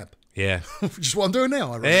driving a cab. Yeah. Which is what I'm doing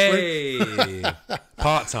now. Hey.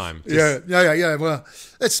 Part-time. Yeah. Well,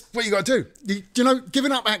 that's what you got to do.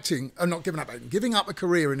 Giving up acting, giving up a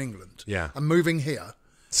career in England. Yeah. And moving here.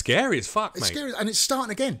 Scary as fuck, It's mate. scary, and it's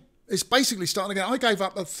starting again. It's basically starting again. I gave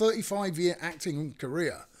up a 35-year acting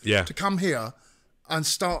career to come here and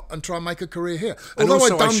try and make a career here. And Although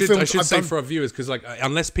also, I've done films, I should say for our viewers, because like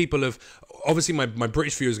unless people have, obviously my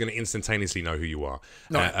British viewers are going to instantaneously know who you are,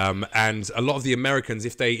 and a lot of the Americans,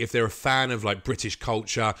 if they're a fan of like British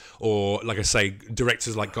culture, or like I say,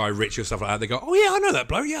 directors like Guy Richie or stuff like that, they go, oh yeah, I know that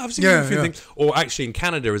bloke, yeah, I've seen a few things. Or actually in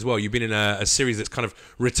Canada as well, you've been in a series that's kind of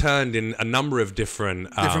returned in a number of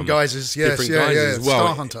different guises, as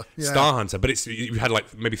well. Star Hunter, but you had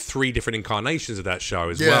like maybe 3 different incarnations of that show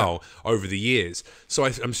as well over the years. So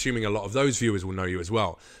I'm assuming a lot of those viewers will know you as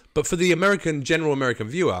well. But for the general American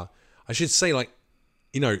viewer, I should say, like,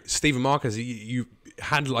 you know, Stephen Marcus, you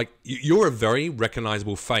had like, you're a very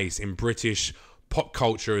recognizable face in British pop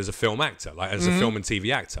culture as a film actor, like as a film and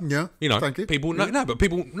TV actor. Yeah, you know, thank you. People know, but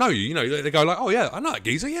people know you. You know, they go like, oh yeah, I know that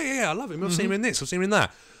geezer. Yeah, I love him. I've seen him in this. I've seen him in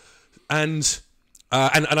that. And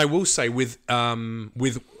I will say with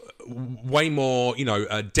way more, you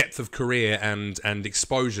know, depth of career and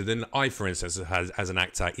exposure than I, for instance, has as an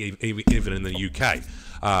actor, even in the UK.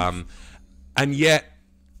 And yet,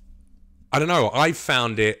 I don't know, I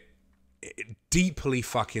found it deeply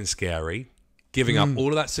fucking scary, giving up all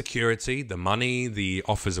of that security, the money, the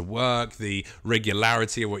offers of work, the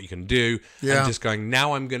regularity of what you can do, and just going,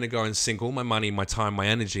 now I'm going to go and sink all my money, my time, my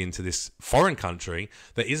energy into this foreign country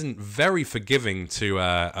that isn't very forgiving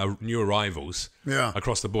to new arrivals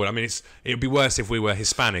across the board. I mean, it'd be worse if we were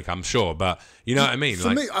Hispanic, I'm sure, but you know what I mean?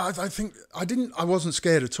 For me, I think I wasn't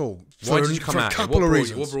scared at all. Why did you come out here?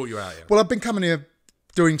 What brought you out here? Well, I've been coming here,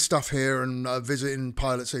 doing stuff here and visiting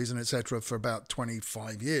pilot season, etc., for about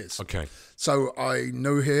 25 years. Okay. So I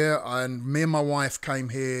knew here, and me and my wife came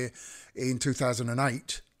here in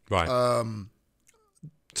 2008. Right.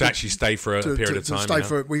 To actually stay for a period of time.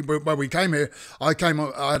 We came here. I had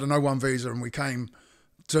an O1 visa, and we came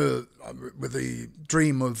with the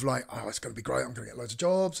dream of like, oh, it's going to be great. I'm going to get loads of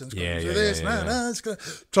jobs, and it's going to do this. It's going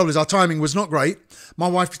to. Trouble is, our timing was not great. My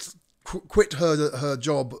wife quit her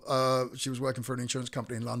job. She was working for an insurance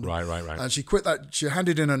company in London. Right. And she quit that. She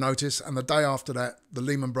handed in a notice, and the day after that, the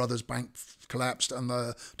Lehman Brothers bank collapsed, and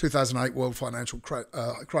the 2008 world financial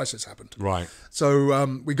crisis happened. Right.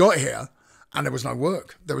 So we got here, and there was no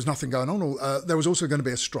work. There was nothing going on. There was also going to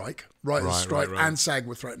be a strike, strike, and SAG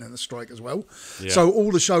were threatening a strike as well. Yeah. So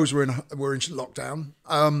all the shows were in lockdown.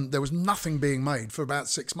 There was nothing being made for about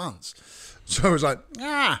 6 months. So I was like,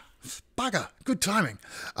 bugger, good timing.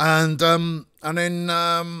 And then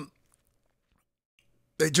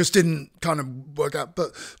it just didn't kind of work out,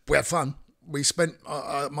 but we had fun. We spent,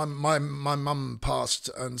 my mum passed,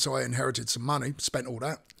 and so I inherited some money, spent all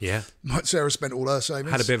that. Yeah. Sarah spent all her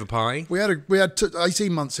savings. Had a bit of a party. We had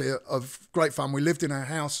 18 months here of great fun. We lived in a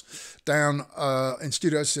house down in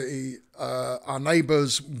Studio City. Our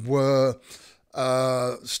neighbours were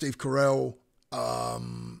Steve Carell,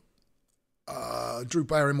 Drew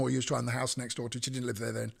Barrymore used to own the house next door to. She didn't live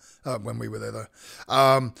there then when we were there though.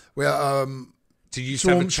 Did you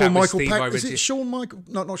have a chat with Steve? Is it Shawn Michael?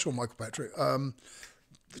 No, not Shawn Michael Patrick.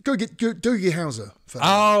 Go get Doogie Howser.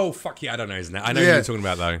 Oh fuck yeah, I don't know his name. I know who you're talking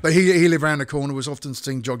about though. But he lived around the corner. Was often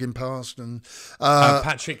seen jogging past and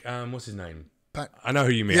Patrick. What's his name? I know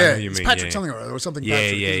who you mean. Yeah, I know who you it's mean. Patrick something or other, or something. Yeah,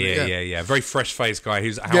 Patrick, yeah. Very fresh-faced guy.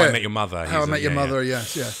 Who's How I Met Your Mother. How I Met Your Mother. Yeah.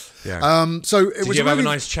 Yeah. So it Did was. you have a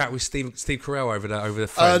nice chat with Steve Carell over the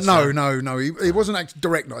phone? No. He wasn't actually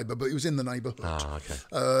direct neighbour, but he was in the neighbourhood. Oh,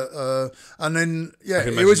 okay. And then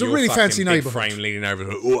it was a really fancy neighbourhood. Frame leaning over,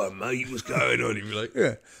 like, oh mate, what's going on? He'd be like,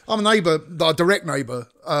 yeah, I'm a neighbour. Our direct neighbour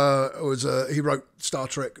was he wrote Star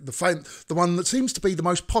Trek, the one that seems to be the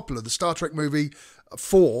most popular, the Star Trek movie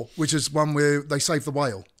 4, which is one where they save the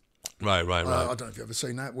whale. Right. I don't know if you've ever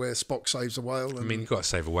seen that, where Spock saves a whale. I mean, you've got to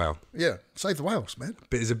save a whale. Yeah, save the whales, man. But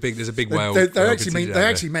there's a big whale. They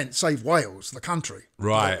actually meant save Wales, the country.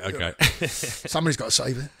 Right. Okay. Somebody's got to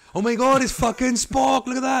save it. Oh my God, it's fucking Spock!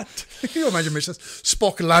 Look at that. Can you imagine Mr.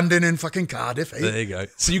 Spock landing in fucking Cardiff? There you go.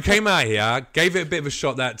 So you came out here, gave it a bit of a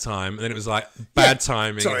shot that time, and then it was like bad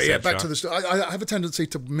timing. Sorry, back to the story. I have a tendency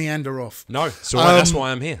to meander off. No, so that's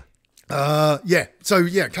why I'm here.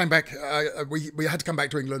 Came back. We had to come back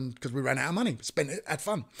to England because we ran out of money. Spent it, had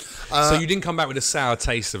fun. So you didn't come back with a sour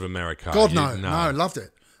taste of America. God, no, I loved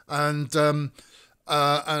it, and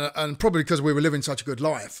probably because we were living such a good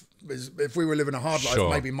life. If we were living a hard life,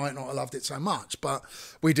 maybe might not have loved it so much. But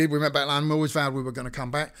we did. We went back and we always vowed we were going to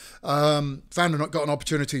come back. Got an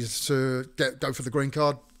opportunity to go for the green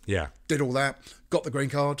card. Yeah, did all that. Got the green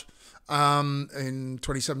card. In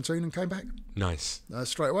 2017 and came back. Nice.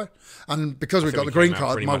 Straight away. And because we got the green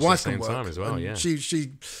card, my wife can work. As well, yeah. She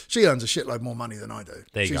earns a shitload more money than I do.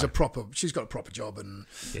 She's got a proper job and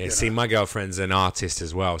see, my girlfriend's an artist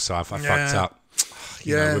as well, so I fucked up.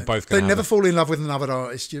 you know, we're both going to never fall in love with another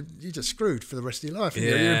artist. You're just screwed for the rest of your life.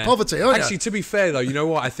 You're in poverty, aren't you? Actually, to be fair though, you know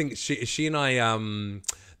what? I think she and I.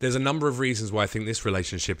 There's a number of reasons why I think this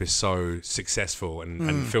relationship is so successful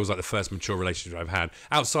and feels like the first mature relationship I've had.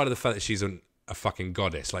 Outside of the fact that she's a fucking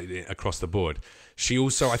goddess, like across the board. She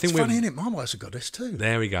also, I think, it's funny, isn't it? My wife's a goddess too.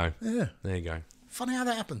 There we go. Yeah, there you go. Funny how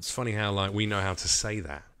that happens. It's funny how like we know how to say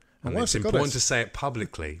that. And it's important goddess. to say it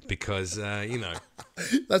publicly because, you know.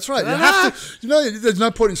 That's right. You have to. You know, there's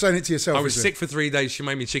no point in saying it to yourself. I was sick for 3 days. She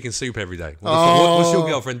made me chicken soup every day. What's your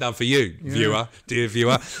girlfriend done for you, viewer, dear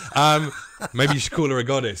viewer? Maybe you should call her a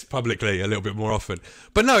goddess publicly a little bit more often.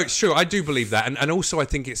 But no, it's true. I do believe that. And also I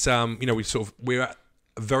think it's, you know, we're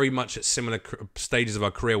very much at similar stages of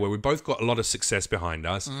our career where we both got a lot of success behind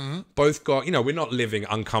us. Both got, you know, we're not living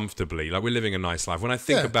uncomfortably. Like, we're living a nice life. When I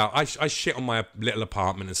think about, I shit on my little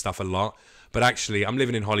apartment and stuff a lot, but actually I'm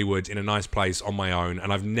living in Hollywood in a nice place on my own,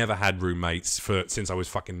 and I've never had roommates since I was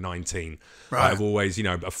fucking 19. Right. I've always, you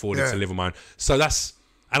know, afforded to live on my own. So that's,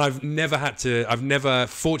 and I've never,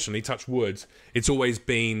 fortunately, touch wood, it's always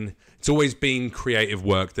been creative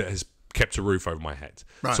work that has kept a roof over my head.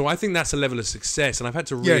 Right. So I think that's a level of success, and I've had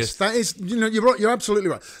to yes, that is, you know, you're right, you're absolutely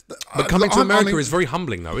right. But coming to America is very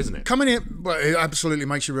humbling, though, isn't it? Coming here, well, it absolutely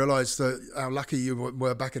makes you realise that how lucky you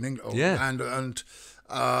were back in England, and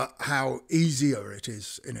how easier it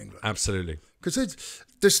is in England. Absolutely, because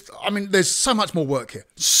there's so much more work here,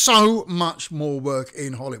 so much more work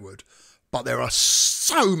in Hollywood, but there are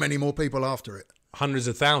so many more people after it. Hundreds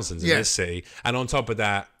of thousands in this city, and on top of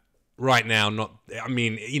that. Right now,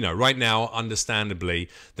 right now, understandably,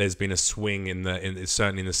 there's been a swing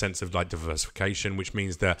certainly in the sense of like diversification, which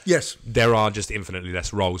means that there are just infinitely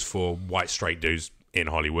less roles for white straight dudes in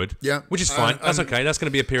Hollywood. Yeah, which is fine. That's okay. That's going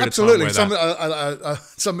to be a period of time. Absolutely.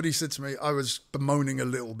 Somebody said to me, I was bemoaning a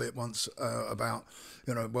little bit once about,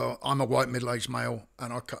 you know, well, I'm a white middle-aged male,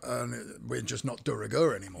 and we're just not de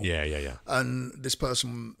rigueur anymore. Yeah. And this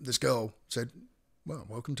girl said, "Well,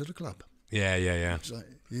 welcome to the club." Yeah. So,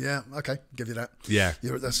 yeah, okay, give you that. Yeah,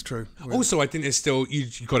 that's true. Also, I think there's still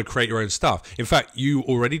you've got to create your own stuff. In fact, you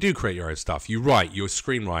already do create your own stuff. You write, you're a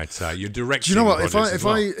screenwriter, you're directing. Do you know what?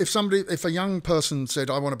 If a young person said,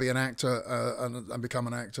 "I want to be an actor and become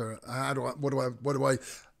an actor," what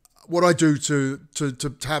do I do to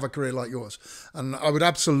have a career like yours? And I would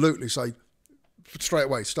absolutely say, straight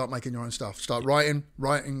away, start making your own stuff. Start writing,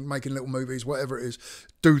 making little movies, whatever it is.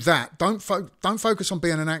 Do that. Don't focus on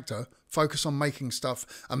being an actor. Focus on making stuff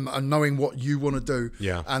and knowing what you want to do.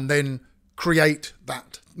 Yeah. And then create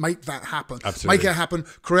that. Make that happen. Absolutely. Make it happen.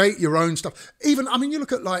 Create your own stuff. Even, I mean, you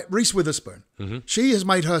look at like Reese Witherspoon. Mm-hmm. She has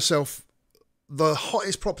made herself the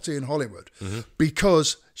hottest property in Hollywood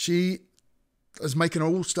because she is making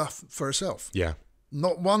all stuff for herself. Yeah.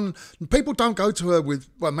 Not one. People don't go to her with.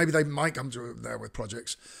 Well, maybe they might come to her there with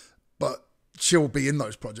projects, but she'll be in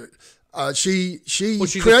those projects. She's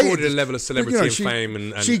afforded a level of celebrity and fame,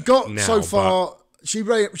 and she got now, so far. She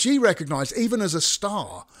recognised, even as a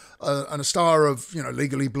star, and a star of, you know,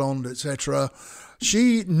 Legally Blonde, etc.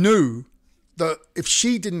 She knew that if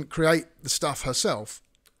she didn't create the stuff herself,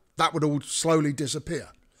 that would all slowly disappear.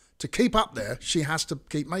 To keep up there, she has to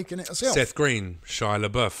keep making it herself. Seth Green, Shia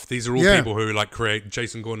LaBeouf, these are all people who like create.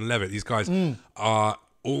 Jason Gordon-Levitt. These guys are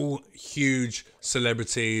all huge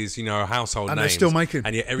celebrities, you know, household names. And they're still making.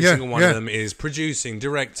 And yet every single one of them is producing,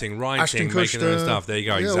 directing, writing, making their own stuff. There you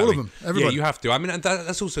go. Yeah, exactly. All of them. Everybody. Yeah, you have to. I mean,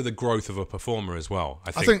 that's also the growth of a performer as well,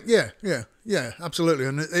 I think. Yeah, absolutely.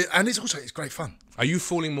 And it's great fun. Are you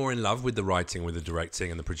falling more in love with the writing, with the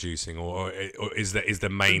directing and the producing, or is the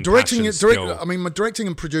main directing? I mean, my directing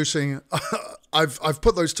and producing, I've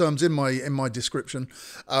put those terms in my description,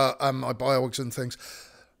 my bios and things.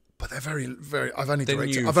 But they're very, very. I've only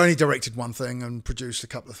directed one thing and produced a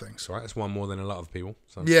couple of things. Right, that's one more than a lot of people.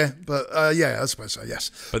 So. Yeah, but I suppose so.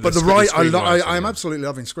 Yes, but I am absolutely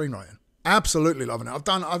loving screenwriting. Absolutely loving it.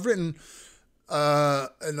 I've written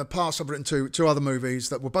in the past. I've written two other movies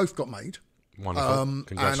that were both got made. Wonderful.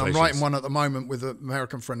 Congratulations. And I'm writing one at the moment with an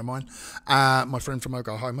American friend of mine, my friend from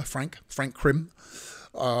Oklahoma, Frank Krim.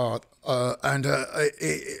 We're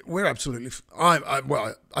absolutely.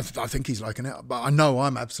 I think he's liking it, but I know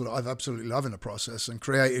I'm absolutely loving the process and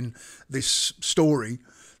creating this story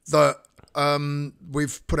that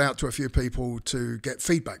we've put out to a few people to get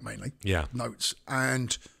feedback, mainly notes,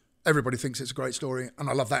 and everybody thinks it's a great story, and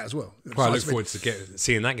I love that as well. Well, I look forward to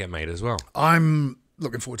seeing that get made as well. I'm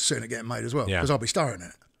looking forward to seeing it getting made as well because I'll be starring in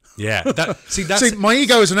it. Yeah, see, my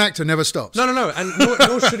ego as an actor never stops. No, and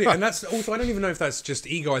nor should it. And that's also, I don't even know if that's just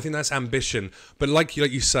ego. I think that's ambition. But like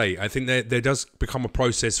you say, I think there does become a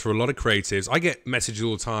process for a lot of creatives. I get messages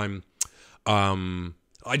all the time.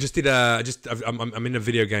 I just did I'm in a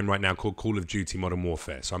video game right now called Call of Duty Modern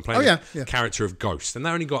Warfare. So I'm playing the character of Ghost, and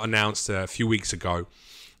that only got announced a few weeks ago.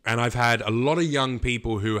 And I've had a lot of young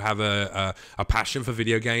people who have a passion for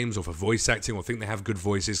video games or for voice acting or think they have good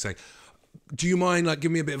voices say, do you mind like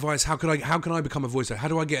give me a bit of advice? How can I become a voice actor? How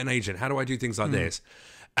do I get an agent? How do I do things like this?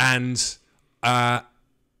 And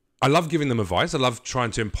I love giving them advice. I love trying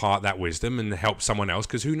to impart that wisdom and help someone else,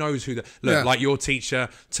 because who knows like your teacher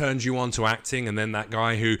turned you on to acting, and then that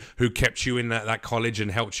guy who kept you in that college and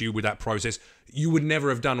helped you with that process. You would never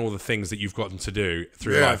have done all the things that you've gotten to do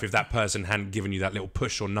through life if that person hadn't given you that little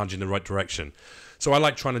push or nudge in the right direction. So I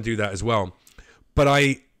like trying to do that as well. But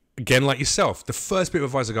again, like yourself, the first bit of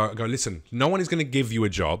advice I go, listen, no one is going to give you a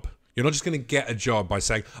job. You're not just going to get a job by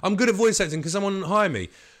saying, I'm good at voice acting because someone hire me.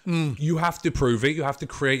 You have to prove it. You have to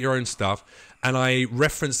create your own stuff. And I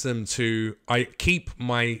reference them to, I keep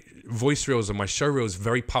my voice reels and my show reels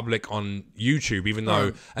very public on YouTube, even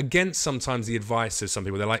though against sometimes the advice of some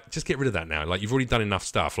people, they're like, just get rid of that now. Like, you've already done enough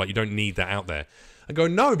stuff. Like, you don't need that out there. I go,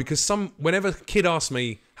 no, because whenever a kid asks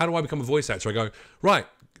me, how do I become a voice actor? I go, right,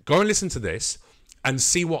 go and listen to this and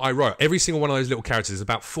see what I wrote. Every single one of those little characters is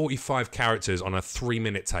about 45 characters on a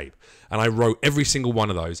 3-minute tape. And I wrote every single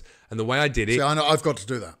one of those. And the way I did it... See, I know I've got to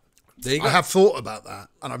do that. There you go. I have thought about that,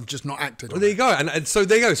 and I've just not acted on there you it. go. And so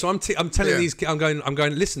there you go. So I'm telling these kids, I'm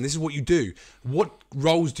going, listen, this is what you do. What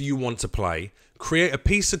roles do you want to play? Create a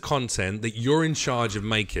piece of content that you're in charge of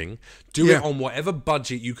making. Do it on whatever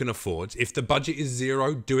budget you can afford. If the budget is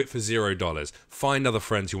 $0, do it for $0. Find other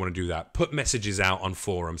friends who want to do that. Put messages out on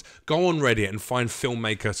forums. Go on Reddit and find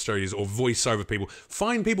filmmaker stories or voiceover people.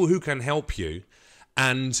 Find people who can help you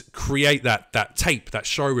and create that tape, that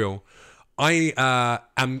show reel. I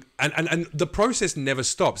am, and the process never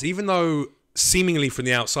stops, even though seemingly from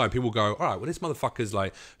the outside people go, all right, well, this motherfucker's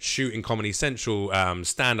like shooting Comedy Central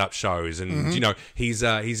stand-up shows, and you know, he's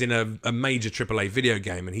in a major AAA video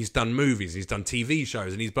game, and he's done movies, he's done TV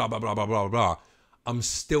shows, and he's blah blah blah blah blah blah. I'm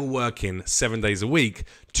still working 7 days a week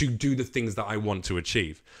to do the things that I want to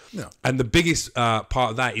achieve. And the biggest part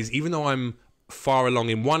of that is, even though I'm far along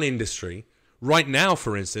in one industry. Right now,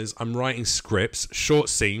 for instance, I'm writing scripts, short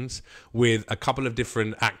scenes, with a couple of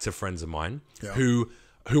different actor friends of mine who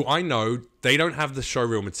I know they don't have the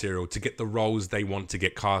showreel material to get the roles they want to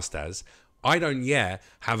get cast as. I don't yet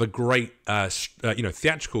have a great,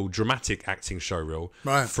 theatrical, dramatic acting showreel,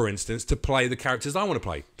 for instance, to play the characters I want to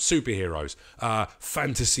play. Superheroes,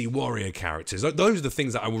 fantasy warrior characters. Those are the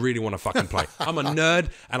things that I really want to fucking play. I'm a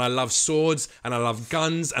nerd, and I love swords, and I love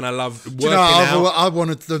guns, and I love working out. I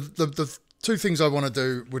wanted the two things I want to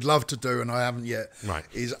do, would love to do, and I haven't yet.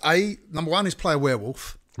 Is number one is play a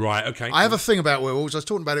werewolf. Right. Okay. I have a thing about werewolves. I was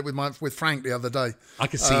talking about it with Frank the other day. I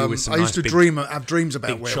could see you with some. I used to have dreams about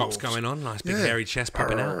big werewolves. chops going on, nice big hairy chest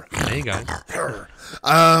popping out. There you go.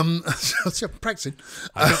 So practicing.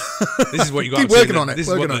 This is what you got. Keep working on it. This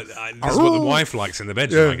is what the wife likes in the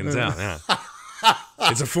bedroom. I can tell. Yeah.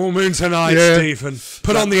 It's a full moon tonight, Stephen.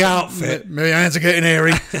 Put on the outfit. My hands are getting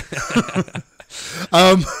hairy.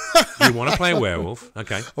 You want to play a werewolf?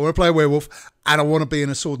 Okay. I want to play a werewolf, and I want to be in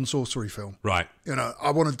a sword and sorcery film. Right. You know, I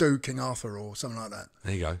want to do King Arthur or something like that.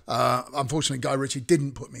 There you go. Unfortunately, Guy Richie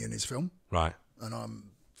didn't put me in his film. Right. And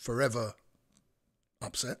I'm forever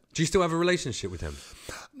upset. Do you still have a relationship with him?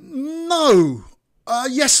 No.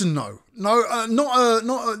 Yes and no.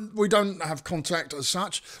 No, we don't have contact as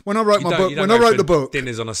such. When I wrote the book,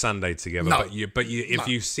 dinners on a Sunday together. No, but if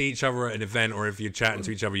you see each other at an event, or if you're chatting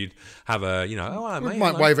to each other, you'd have a, we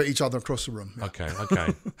might wave at each other across the room. Yeah.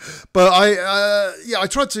 Okay. But I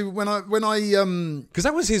tried to when I because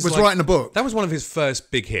that was writing a book. That was one of his first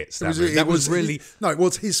big hits. It was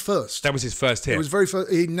his first. That was his first hit. It was very first.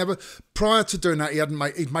 He never, prior to doing that,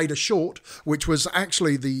 he'd made a short, which was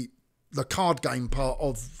actually the card game part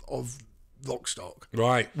of Lockstock.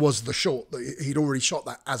 Right. Was the short. He'd already shot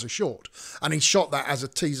that as a short. And he shot that as a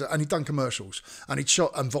teaser. And he'd done commercials. And he'd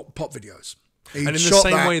shot pop videos. And in the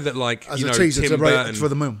same way that, like, Tim Burton for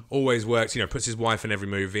the moon. Always works, puts his wife in every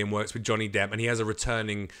movie and works with Johnny Depp. And he has a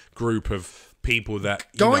returning group of people that,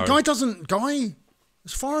 Guy,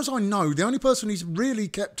 as far as I know, the only person he's really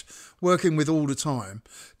kept working with all the time,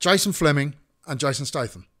 Jason Fleming and Jason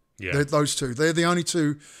Statham. Yeah. Those two. They're the only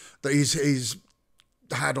two that he's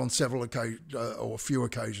had on several occasions or a few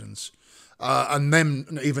occasions,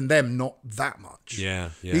 and even them not that much. Yeah.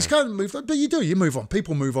 He's kind of moved, but you move on.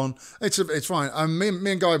 People move on. It's fine.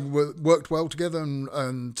 Me and Guy worked well together,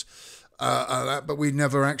 and but we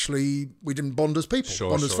didn't bond as people,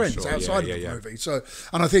 bond as friends outside of the movie. So,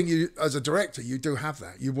 and I think you, as a director, you do have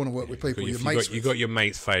that. You want to work with people. You got your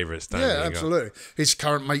mate's favourites, don't you? Yeah, absolutely. His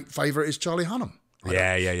current mate favourite is Charlie Hunnam.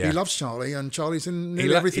 Yeah. He loves Charlie, and Charlie's in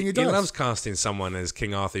nearly everything he does. He loves casting someone as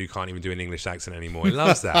King Arthur who can't even do an English accent anymore. He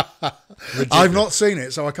loves that. I've not seen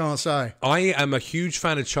it, so I can't say. I am a huge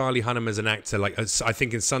fan of Charlie Hunnam as an actor. Like, I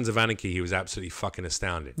think in Sons of Anarchy, he was absolutely fucking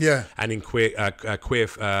astounding. Yeah. And in Queer, what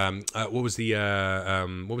was the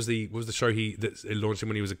show that launched him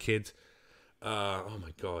when he was a kid? Oh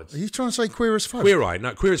my God. Are you trying to say Queer as Folk? Queer Eye,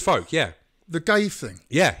 no, Queer as Folk, yeah. The gay thing.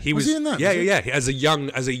 Yeah, he was he in that? Yeah. As a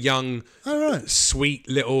young, sweet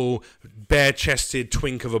little bare-chested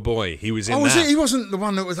twink of a boy. He was in that. Was it? He wasn't the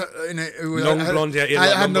one that was in it. Who long blonde hair.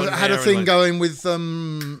 Had a thing going with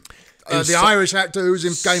the Irish actor who was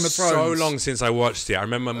in Game of Thrones. So long since I watched it. I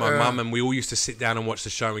remember my mum and we all used to sit down and watch the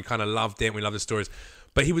show. And we kind of loved it. And we loved the stories.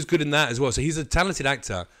 But he was good in that as well. So he's a talented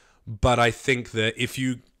actor. But I think that if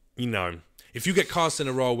you get cast in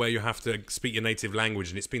a role where you have to speak your native language,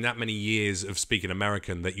 and it's been that many years of speaking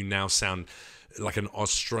American that you now sound like an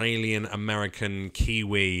Australian American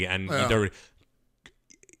Kiwi, and you don't.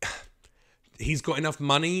 He's got enough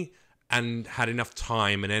money and had enough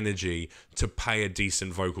time and energy to pay a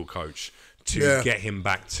decent vocal coach to get him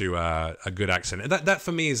back to a good accent. And that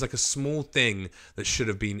for me is like a small thing that should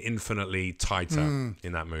have been infinitely tighter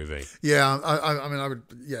in that movie. Yeah, I mean, I would.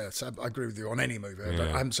 Yes, I agree with you on any movie. I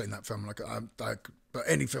haven't seen that film, but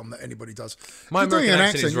any film that anybody does. My American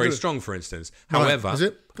accent is very strong, for instance. However, is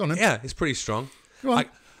it? Go on then. Yeah, it's pretty strong. I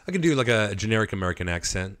can do like a generic American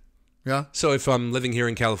accent. Yeah. So if I'm living here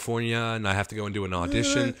in California and I have to go and do an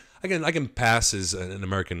audition, I can pass as an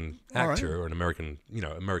American actor or an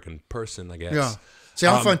American person, I guess. Yeah. See,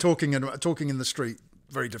 I find talking in the street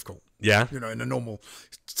very difficult. Yeah. In a normal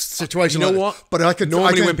situation. You know what? But I can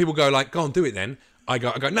normally when people go like, "Go on, do it," then I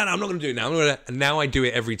go, no, I'm not going to do it now. And now I do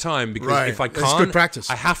it every time because if I can't, it's good practice.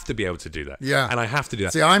 I have to be able to do that. Yeah. And I have to do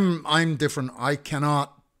that. See, I'm different. I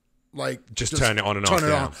cannot. Just turn it on and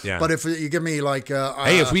off. Yeah. But if you give me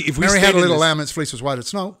hey, if we Mary had a little lamb, its fleece was white as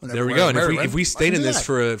snow. There we go. And if we stayed in this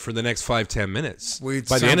for the next 5-10 minutes, we'd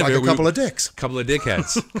by the end of it, a couple of dicks, couple of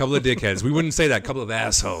dickheads. We wouldn't say that. Couple of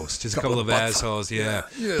assholes, just a couple of assholes. Yeah.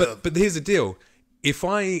 But here's the deal. If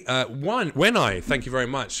I when I thank you very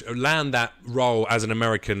much land that role as an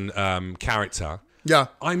American character. Yeah,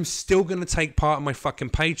 I'm still going to take part of my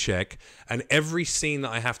fucking paycheck, and every scene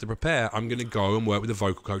that I have to prepare, I'm going to go and work with a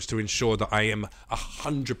vocal coach to ensure that I am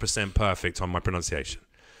 100% perfect on my pronunciation,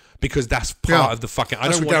 because that's part of the fucking. I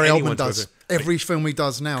don't want Gary anyone Oldman does every film he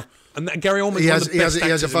does now. And Gary Oldman, he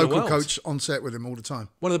has a vocal coach on set with him all the time.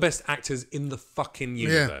 One of the best actors in the fucking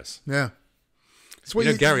universe. Yeah.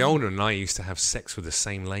 Gary Oldman and I used to have sex with the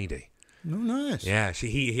same lady. Oh, nice. Yeah,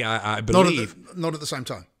 I believe not at the same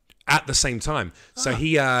time. At the same time, so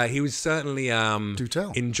he was certainly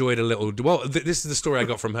enjoyed a little. Well, this is the story I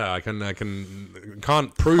got from her. I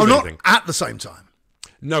can't prove anything. Not at the same time.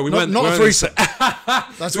 No, we weren't. Not a threesome.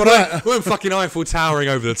 That's what we weren't fucking Eiffel towering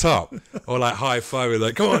over the top or like high five.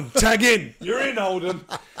 Like, come on, tag in. You're in, Holden.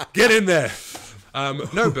 Get in there.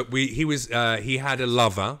 No, but he had a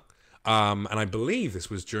lover, and I believe this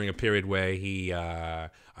was during a period where he.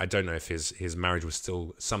 I don't know if his marriage was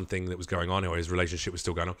still something that was going on or his relationship was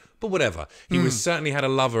still going on, but whatever. He was certainly had a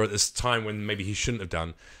lover at this time when maybe he shouldn't have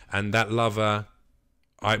done. And that lover,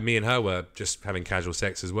 me and her were just having casual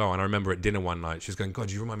sex as well. And I remember at dinner one night, she was going, "God,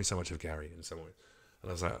 you remind me so much of Gary in some way." And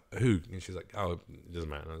I was like, "Who?" And she's like, "Oh, it doesn't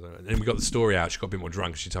matter." And then we got the story out. She got a bit more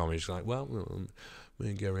drunk. She told me, she's like, "Well, me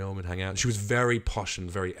and Gary Oldman hang out." She was very posh and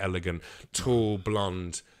very elegant, tall,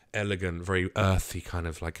 blonde, elegant, very earthy, kind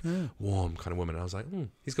of like warm kind of woman. And I was like,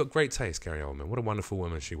 he's got great taste, Gary Oldman. What a wonderful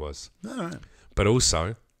woman she was. All right. But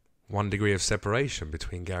also, 1 degree of separation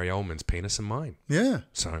between Gary Oldman's penis and mine. Yeah.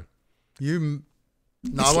 So you.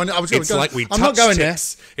 No, I was going to go. Like we I'm not going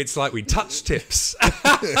tips. There. It's like we touch tips.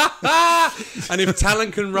 And if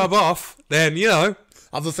talent can rub off, then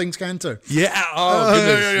other things can too. Yeah. Oh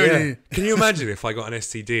goodness. Yeah. Can you imagine if I got an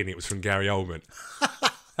STD and it was from Gary Oldman?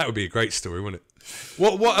 That would be a great story, wouldn't it?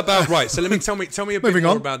 What about so? Let me tell me a bit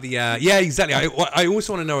more about the exactly. I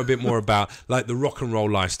also want to know a bit more about like the rock and roll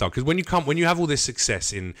lifestyle, because when you have all this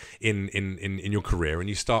success in your career and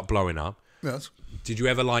you start blowing up, yes. Did you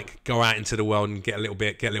ever like go out into the world and get a little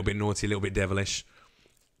bit naughty, a little bit devilish?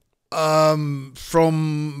 From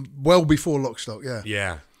well before Lock, Stock,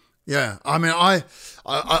 yeah. I mean, I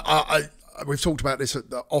we've talked about this at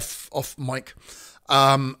the off mic.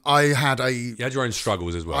 You had your own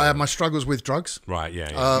struggles as well. I had my struggles with drugs. Right,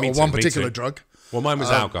 yeah. Or one particular drug. Well, mine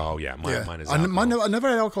was alcohol, Mine is alcohol. I never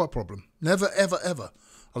had an alcohol problem. Never, ever, ever.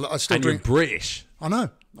 I still drink. You're British. I know.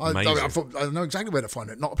 I know exactly where to find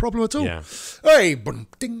it. Not a problem at all. Yeah. Hey, boom,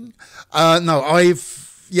 ding. No,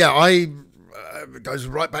 goes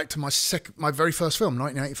right back to my very first film,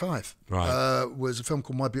 1985. Right. Was a film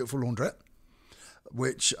called My Beautiful Laundrette,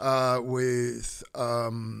 which with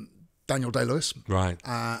Daniel Day-Lewis. Right.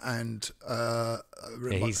 And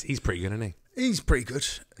he's pretty good, isn't he? he's pretty good.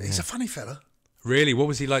 He's a funny fella. Really? What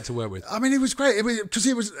was he like to work with? I mean, he was great because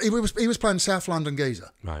he was playing South London geezer.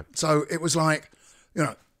 Right. So it was like, you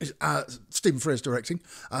know, Stephen Frears directing,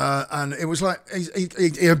 and it was like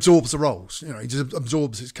he absorbs the roles. You know, he just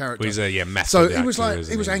absorbs his character. Well, he's a method. So it was like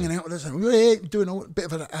he was hanging out with us, doing a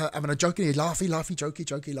bit of having a jokey,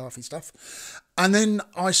 laughy stuff. And then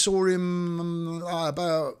I saw him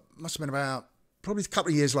must have been about probably a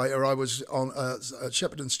couple of years later. I was on at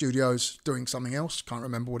Shepperton Studios doing something else. Can't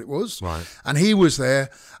remember what it was. Right. And he was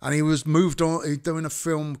there, and he was moved on. He's doing a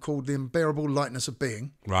film called The Unbearable Lightness of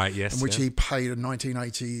Being. Right. Yes. In which he played a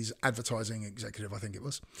 1980s advertising executive, I think it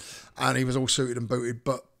was, and he was all suited and booted,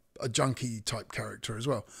 but a junkie type character as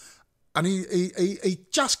well. And he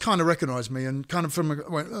just kind of recognised me and kind of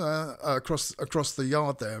went across the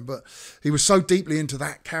yard there. But he was so deeply into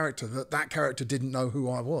that character that character didn't know who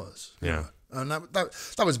I was. Yeah. You know? And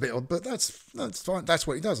that was a bit odd, but that's fine. That's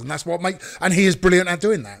what he does, and that's what and he is brilliant at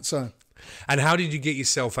doing that. So. And how did you get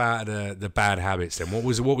yourself out of the bad habits then? What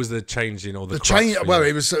was the change in all the change? Well,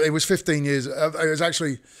 it was 15 years. It was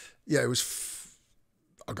actually, yeah, it was.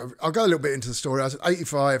 I'll go a little bit into the story. I was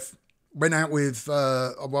 85. Went out with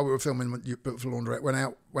while we were filming Beautiful Laundrette. Went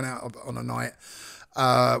out on a night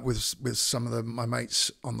with some of my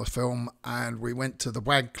mates on the film, and we went to the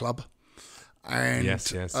WAG Club. And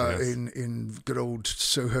yes. in good old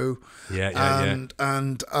Soho, and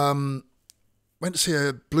went to see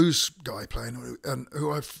a blues guy playing, and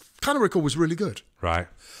who I kind of recall was really good. Right.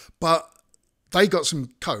 But they got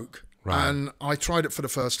some coke, right. And I tried it for the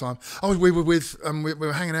first time. We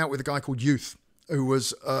were hanging out with a guy called Youth, who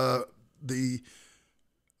was the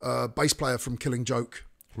bass player from Killing Joke,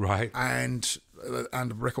 right, and a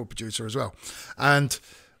record producer as well, and.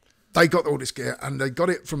 They got all this gear, and they got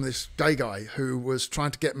it from this gay guy who was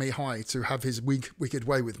trying to get me high to have his wicked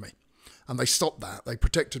way with me. And they stopped that. They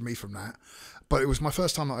protected me from that. But it was my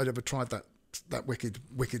first time that I'd ever tried that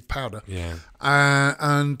wicked powder. Yeah.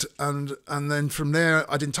 And then from there,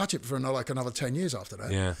 I didn't touch it for another 10 years after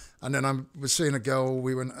that. Yeah. And then I was seeing a girl.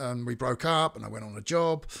 We went and we broke up, and I went on a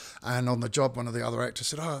job. And on the job, one of the other actors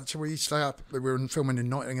said, "Oh, shall we stay up?" We were filming in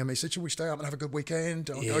Nottingham. He said, "Shall we stay up and have a good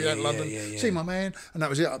weekend? I'll go down to London, see my man." And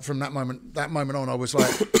that was it. From that moment on, I was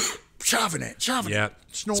like. Shoving it.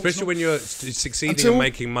 Especially when you're succeeding and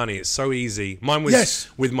making money, it's so easy. Mine was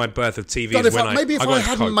with my birth of TV. God, if I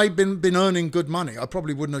hadn't been earning good money, I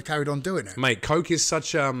probably wouldn't have carried on doing it. Mate, coke is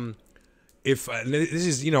such this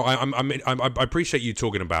is, you know, I appreciate you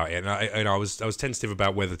talking about it, and I was tentative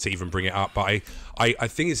about whether to even bring it up, but I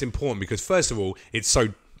think it's important because first of all, it's so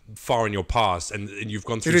far in your past, and you've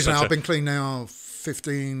gone through. It is now. I've been clean now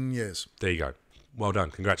 15 years. There you go. Well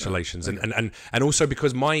done, congratulations, and also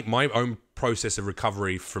because my own process of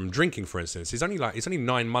recovery from drinking, for instance, is only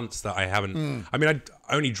 9 months that I haven't. I mean,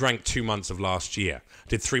 I only drank 2 months of last year.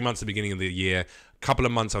 Did 3 months at the beginning of the year. A couple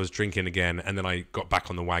of months I was drinking again, and then I got back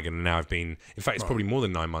on the wagon, and now I've been. In fact, it's probably more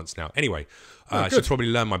than 9 months now. Anyway, I should probably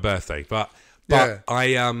learn my birthday, but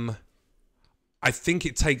I think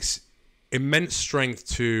it takes immense strength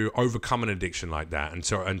to overcome an addiction like that and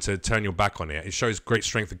to turn your back on it. It shows great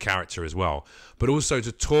strength of character as well. But also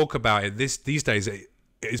to talk about it these days,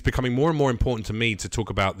 it's becoming more and more important to me to talk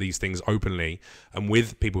about these things openly and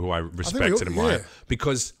with people who I respect and admire. Yeah.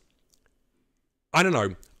 Because, I don't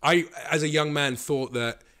know, I, as a young man, thought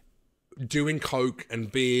that doing coke and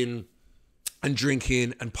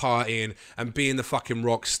drinking and partying and being the fucking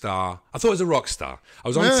rock star. I thought I was a rock star. I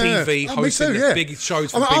was on TV hosting the big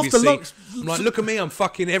shows for BBC. I'm like, look at me, I'm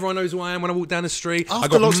fucking, everyone knows who I am when I walk down the street. I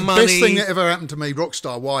got money. The best thing that ever happened to me, rock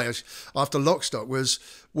star wise, after Lockstock was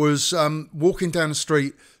walking down the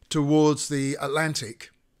street towards the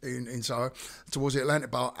Atlantic in Soho, towards the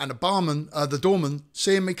Atlantic bar, and the doorman,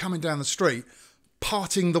 seeing me coming down the streght,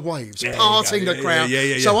 parting the waves, parting the crowd.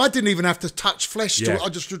 So I didn't even have to touch flesh. I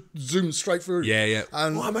just zoomed straight through.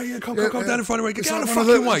 And, mate, come down in front of me. Get out of the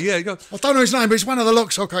fucking way. Yeah, go. I don't know his name, but it's one of the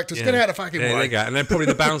Lockstock actors. Get out of the fucking way. There you go. And then probably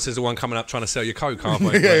the bouncers are one coming up trying to sell you coke, aren't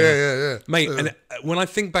they? Yeah. Mate, and when I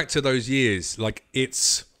think back to those years, like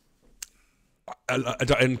it's...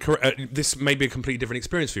 this may be a completely different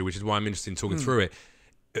experience for you, which is why I'm interested in talking through it.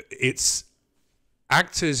 It's...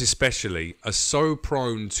 Actors especially are so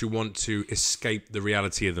prone to want to escape the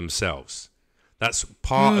reality of themselves. That's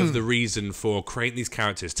part of the reason for creating these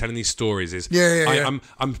characters, telling these stories. I'm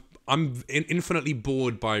infinitely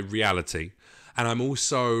bored by reality, and I'm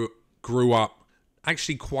also grew up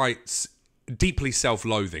actually quite deeply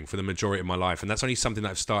self-loathing for the majority of my life, and that's only something that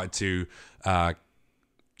I've started to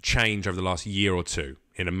change over the last year or two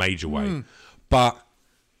in a major way. But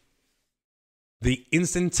the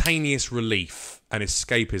instantaneous relief and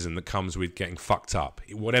escapism that comes with getting fucked up,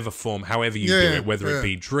 whatever form, however you do it, whether it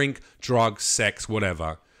be drink, drugs, sex,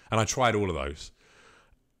 whatever, and I tried all of those.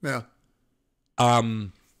 Yeah.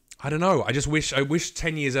 I don't know. I wish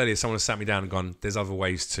 10 years earlier someone had sat me down and gone, there's other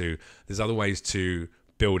ways to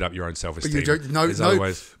build up your own self-esteem.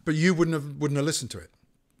 But you wouldn't have listened to it.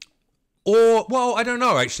 Or, well, I don't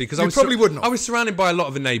know, actually, because I was surrounded by a lot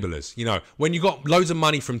of enablers. You know, when you got loads of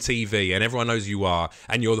money from TV and everyone knows who you are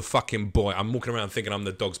and you're the fucking boy. I'm walking around thinking I'm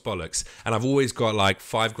the dog's bollocks, and I've always got like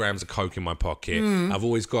 5 grams of coke in my pocket. I've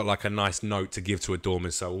always got like a nice note to give to a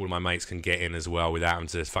doorman so all of my mates can get in as well without having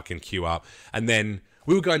to fucking queue up. And then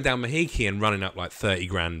we were going down Mahiki and running up like 30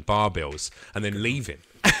 grand bar bills and then leaving.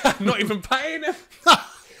 Not even paying them.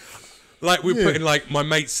 Like, we were putting, like, my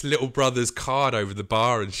mate's little brother's card over the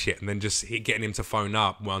bar and shit, and then just getting him to phone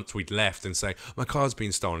up once we'd left and say, my card's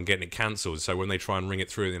been stolen, getting it cancelled. So when they try and ring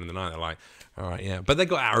it through at the end of the night, they're like, all right, yeah. But they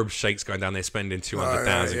got Arab sheikhs going down there spending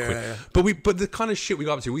 200,000 quid. Yeah. But the kind of shit we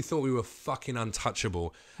got up to, we thought we were fucking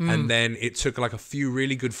untouchable. And then it took, like, a few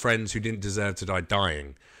really good friends who didn't deserve to die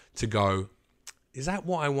dying to go, is that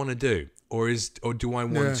what I want to do? Or do I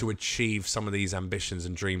want to achieve some of these ambitions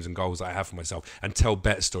and dreams and goals that I have for myself and tell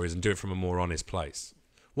better stories and do it from a more honest place?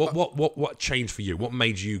 What changed for you? What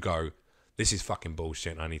made you go, this is fucking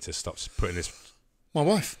bullshit and I need to stop putting this... My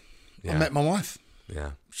wife. Yeah. I met my wife.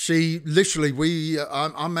 Yeah. She literally,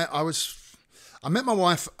 I met my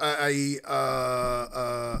wife at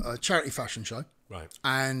a charity fashion show. Right.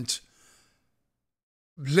 And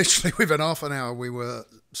literally within half an hour we were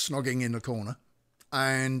snogging in the corner.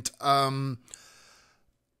 And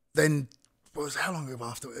then, how long ago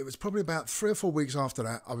after? It was probably about 3 or 4 weeks after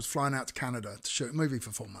that, I was flying out to Canada to shoot a movie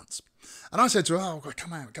for 4 months. And I said to her, oh, God,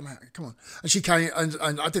 come on. And she came,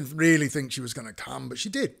 and I didn't really think she was going to come, but she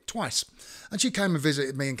did, twice. And she came and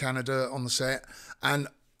visited me in Canada on the set. And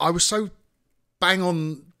I was so bang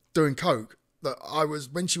on doing coke that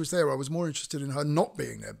when she was there, I was more interested in her not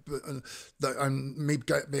being there and me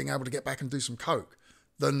being able to get back and do some coke,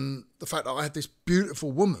 than the fact that I had this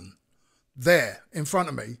beautiful woman there in front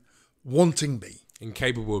of me, wanting me.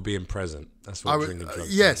 Incapable of being present. That's what drinking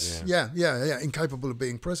drugs yes, yeah. Incapable of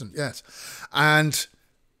being present, yes. And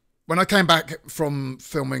when I came back from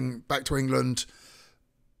filming back to England,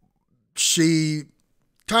 she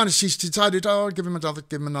decided, oh, give him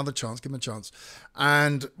another chance.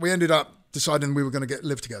 And we ended up deciding we were going to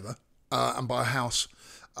live together and buy a house.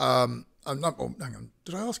 Hang on,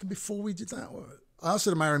 did I ask her before we did that? I asked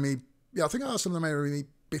her to marry me. Yeah, I think I asked her to marry me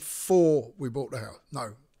before we bought the house.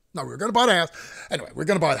 No, we were going to buy the house. Anyway, we're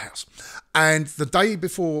going to buy the house. And the day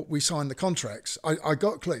before we signed the contracts, I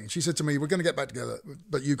got clean. She said to me, we're going to get back together,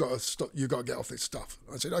 but you got to get off this stuff.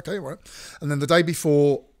 I said, okay, all right. And then the day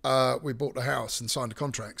before we bought the house and signed the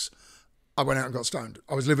contracts, I went out and got stoned.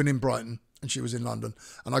 I was living in Brighton and she was in London,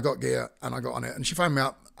 and I got gear and I got on it. And she phoned me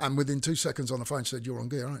up, and within 2 seconds on the phone, she said, you're on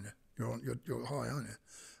gear, aren't you? You're high, aren't you?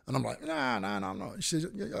 And I'm like, no, I'm not. She said,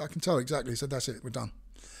 yeah, I can tell exactly. He said, that's it, we're done.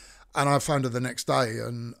 And I phoned her the next day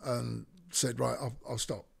and said, right, I'll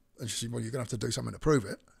stop. And she said, well, you're going to have to do something to prove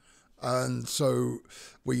it. And so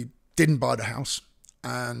we didn't buy the house,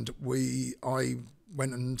 and I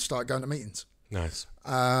went and started going to meetings. Nice.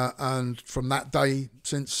 And from that day,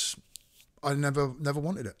 since, I never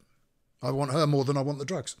wanted it. I want her more than I want the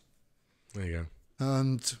drugs. There you go.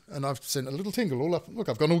 And I've sent a little tingle all up. Look,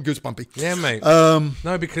 I've gone all goosebumpy. Yeah, mate.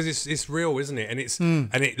 No, because it's real, isn't it? And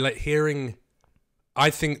and it like hearing.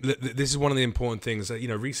 I think that this is one of the important things that, you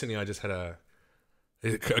know, recently I just had a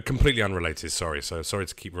completely unrelated. Sorry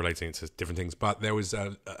to keep relating it to different things, but there was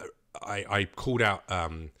I called out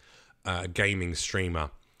a gaming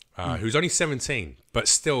streamer who's only 17, but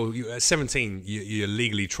still at 17 you're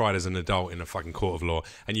legally tried as an adult in a fucking court of law,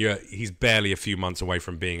 and he's barely a few months away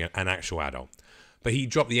from being an actual adult. But he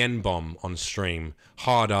dropped the N-bomb on stream,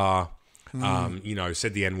 hard R,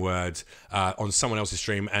 said the N-word on someone else's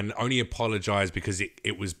stream, and only apologized because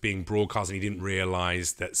it was being broadcast and he didn't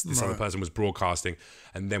realize that this other person was broadcasting,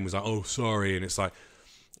 and then was like, oh, sorry. And it's like,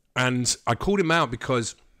 and I called him out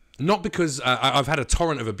because, not because I've had a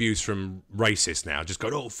torrent of abuse from racists now, just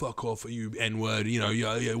going, oh, fuck off, you N-word,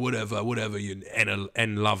 yeah, whatever, you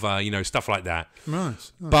N lover, stuff like that.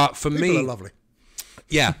 Nice. But for People me... are lovely.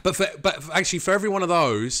 Yeah, but actually for every one of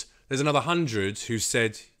those, there's another 100 who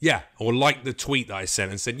said, yeah, or liked the tweet that I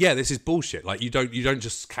sent and said, yeah, this is bullshit. Like, you don't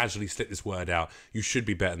just casually slip this word out. You should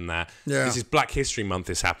be better than that. Yeah. This is Black History Month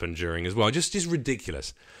this happened during as well. Just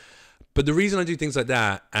ridiculous. But the reason I do things like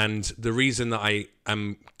that, and the reason that I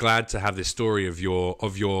am glad to have this story of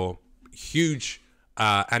your huge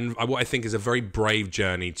and what I think is a very brave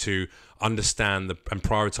journey to understand and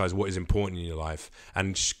prioritize what is important in your life,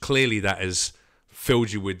 and clearly that has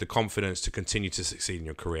filled you with the confidence to continue to succeed in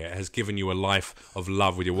your career. It has given you a life of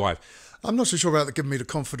love with your wife. I'm not so sure about giving me the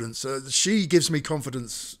confidence. She gives me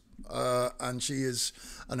confidence, and she is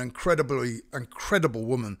an incredible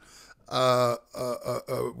woman.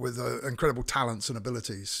 With incredible talents and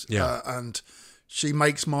abilities, and she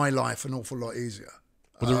makes my life an awful lot easier.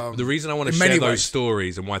 Well, the reason I want to share those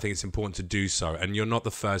stories and why I think it's important to do so, and you're not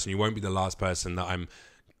the first and you won't be the last person that I'm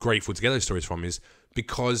grateful to get those stories from, is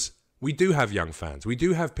because we do have young fans. We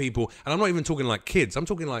do have people, and I'm not even talking like kids. I'm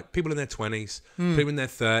talking like people in their 20s, people in their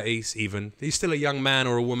 30s even. You're still a young man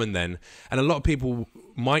or a woman then. And a lot of people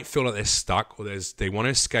might feel like they're stuck, or they want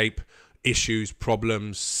to escape issues,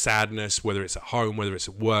 problems, sadness, whether it's at home, whether it's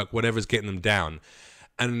at work, whatever's getting them down.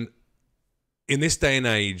 And in this day and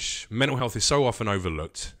age, mental health is so often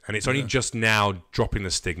overlooked, and it's only just now dropping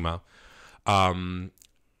the stigma. And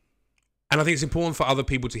I think it's important for other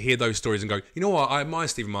people to hear those stories and go, you know what, I admire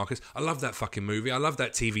Stephen Marcus. I love that fucking movie. I love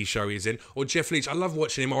that TV show he's in. Or Jeff Leach, I love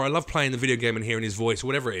watching him, or I love playing the video game and hearing his voice, or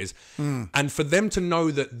whatever it is. And for them to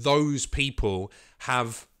know that those people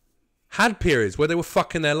have had periods where they were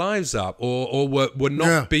fucking their lives up, or were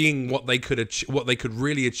not being what they could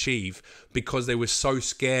really achieve because they were so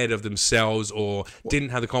scared of themselves, or didn't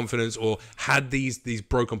have the confidence, or had these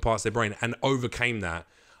broken parts of their brain and overcame that.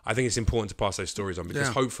 I think it's important to pass those stories on, because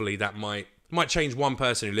hopefully that might change one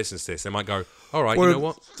person who listens to this. They might go, all right, you know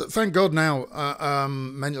what? Thank God now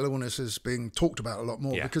mental illness is being talked about a lot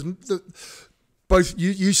more, because both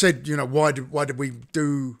you said, you know, why did we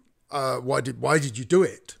do why did you do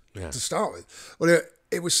it? To start with, well,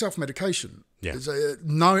 it was self-medication. It's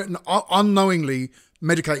unknowingly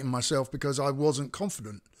medicating myself because I wasn't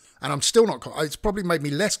confident, and I'm still not. It's probably made me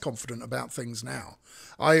less confident about things now.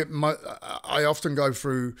 I often go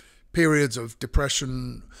through periods of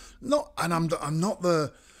depression. I'm not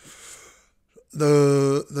the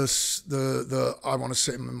I want to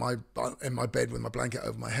sit in my bed with my blanket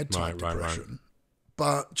over my head type depression,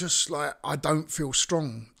 but just like I don't feel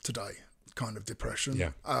strong today kind of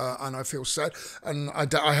depression, and I feel sad, and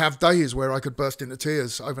I have days where I could burst into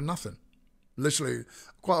tears over nothing. Literally,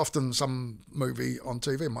 quite often some movie on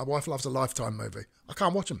TV. My wife loves a Lifetime movie. I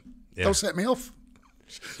can't watch them. They'll set me off.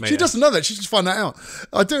 Mate, she doesn't know that. She just find that out.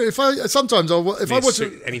 I do. If I watch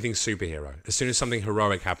anything superhero, as soon as something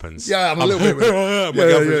heroic happens, I'm a little bit. My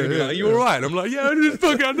girlfriend's like, are you all right? And I'm like, I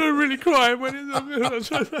don't really cry when it's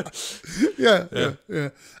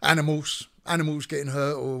Animals getting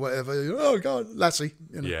hurt or whatever. Oh God, Lassie.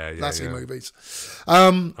 Lassie movies.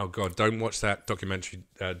 Oh God, don't watch that documentary.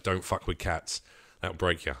 Don't fuck with cats. That'll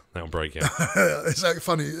break you. Is that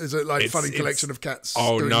funny? Is it like funny collection of cats?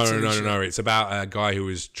 Oh no! It's about a guy who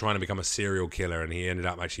was trying to become a serial killer, and he ended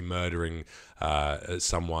up actually murdering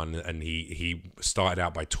someone. And he started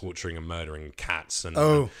out by torturing and murdering cats. And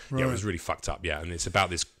it was really fucked up. Yeah, and it's about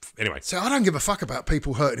this anyway. So I don't give a fuck about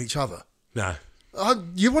people hurting each other. No.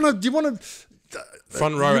 You want to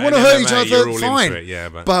front row. You want to hurt each other, fine.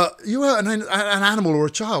 It, but you hurt an animal or a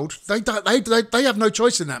child, they have no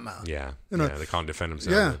choice in that matter. Yeah, they can't defend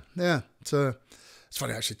themselves. Yeah. It's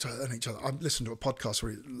funny actually to hurt each other. I listened to a podcast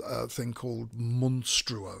thing called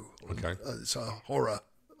Monstruo. Okay, it's a horror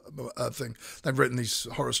thing. They've written these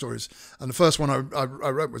horror stories, and the first one I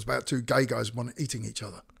wrote was about two gay guys eating each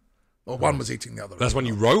other. Or one was eating the other. That's one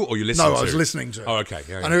you wrote, or you listened to? No, I was listening to it. Oh, okay.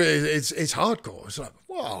 Yeah. And it's hardcore. It's like,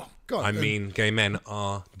 wow, God. I mean, gay men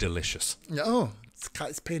are delicious. Oh, cut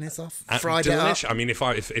his penis off, fried it up. I mean,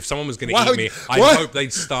 if someone was going to eat me, I hope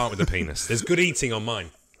they'd start with the penis. There's good eating on mine.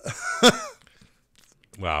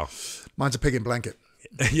 Wow. Mine's a pig in blanket.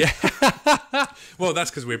 Yeah. Well, that's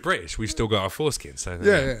because we're British. We've still got our foreskin. So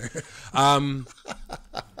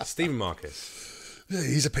Stephen Marcus. Yeah,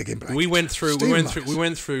 he's a pig in blanket. We went through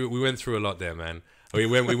a lot there, man. We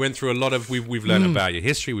went through a lot of. We've learned about your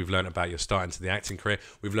history. We've learned about your start into the acting career.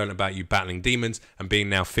 We've learned about you battling demons and being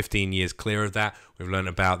now 15 years clear of that. We've learned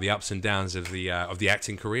about the ups and downs of the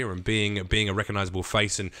acting career and being a recognizable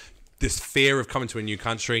face and this fear of coming to a new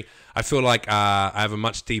country. I feel like I have a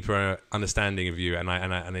much deeper understanding of you, and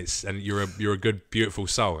you're a good, beautiful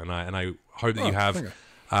soul, and I hope that you have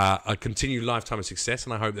a continued lifetime of success,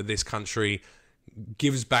 and I hope that this country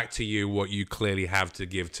gives back to you what you clearly have to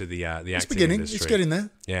give to the acting industry. It's getting there.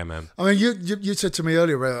 Yeah, man. I mean, you said to me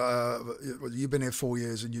earlier, you've been here 4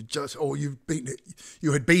 years, and you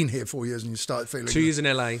had been here 4 years, and you started feeling 2 years in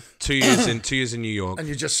LA, 2 years in New York, and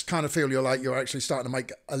you just kind of feel you're actually starting to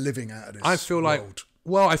make a living out of this. I feel like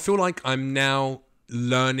Well, I feel like I'm now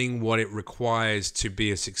learning what it requires to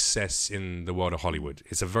be a success in the world of Hollywood.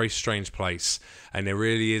 It's a very strange place, and there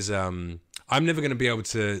really is. I'm never going to be able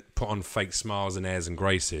to put on fake smiles and airs and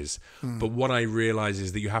graces. But what I realize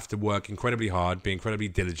is that you have to work incredibly hard, be incredibly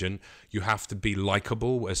diligent. You have to be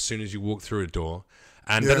likable as soon as you walk through a door.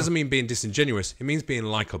 And that doesn't mean being disingenuous. It means being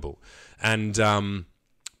likable. And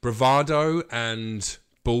bravado and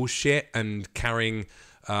bullshit and carrying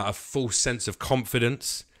a false sense of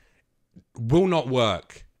confidence will not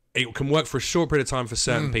work. It can work for a short period of time for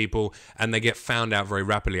certain people, and they get found out very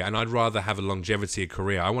rapidly. And I'd rather have a longevity of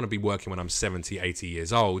career. I want to be working when I'm 70, 80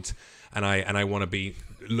 years old, and I want to be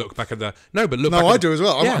look back at the I do as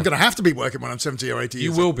well. I'm going to have to be working when I'm 70 or 80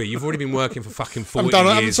 years. You will be. You've already been working for fucking 40 years.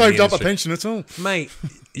 I haven't saved up a pension at all, mate.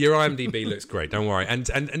 Your IMDb looks great. Don't worry. And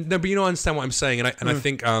no, but I understand what I'm saying, and I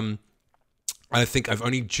think I've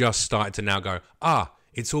only just started to now go,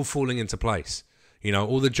 it's all falling into place.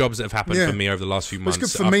 All the jobs that have happened for me over the last few months.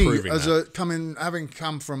 It's good for me as having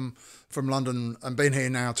come from London and been here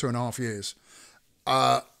now 2.5 years,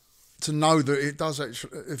 to know that it does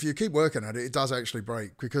actually. If you keep working at it, it does actually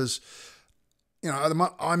break, because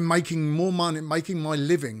I'm making more money, making my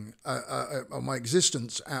living, or my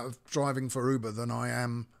existence out of driving for Uber than I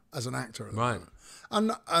am as an actor. Right.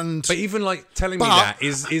 And but even like telling me that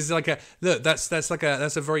is like a look. That's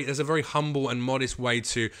a very humble and modest way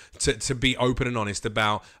to be open and honest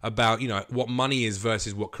about what money is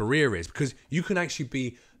versus what career is, because you can actually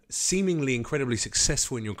be seemingly incredibly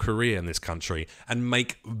successful in your career in this country and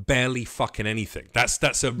make barely fucking anything.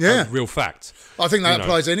 That's a real fact. I think that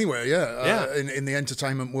applies anywhere. In the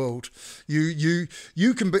entertainment world, you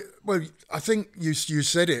can be. Well, I think you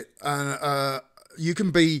said it. You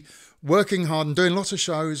can be working hard and doing lots of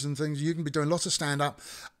shows and things. You can be doing lots of stand-up,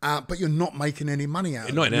 but you're not making any money out of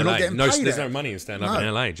it. Not in you're LA. Not getting paid There's no money in stand-up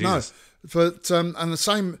in LA. Jesus. No. But and the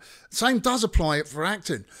same does apply for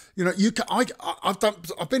acting. I've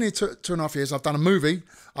been here 2.5 years. I've done a movie,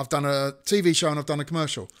 I've done a TV show, and I've done a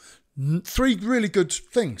commercial. 3 really good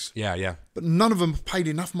things. Yeah. But none of them paid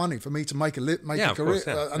enough money for me to make a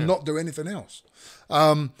career and not do anything else.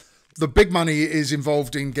 The big money is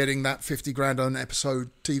involved in getting that 50 grand on episode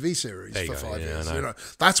TV series for 5 years.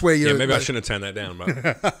 That's where you. Maybe I shouldn't have turned that down,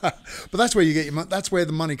 but but that's where you get your. That's where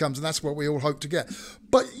the money comes, and that's what we all hope to get.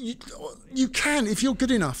 But you can, if you're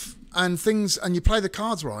good enough and you play the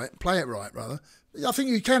cards right, play it right, rather. I think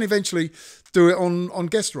you can eventually do it on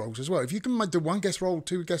guest roles as well. If you can do 1 guest role,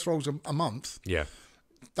 2 guest roles a month,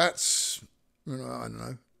 that's I don't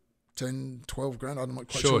know. 10, 12 grand. I'm not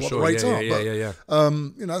quite sure what the rates are.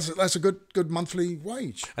 But that's a good monthly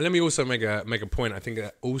wage. And let me also make a point. I think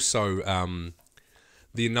that also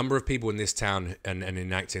the number of people in this town and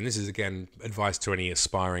in acting. This is again advice to any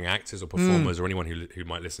aspiring actors or performers or anyone who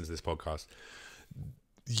might listen to this podcast.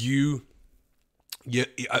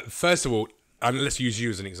 First of all, and let's use you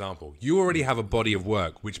as an example. You already have a body of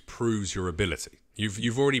work which proves your ability.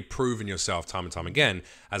 You've already proven yourself time and time again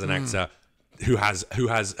as an actor who has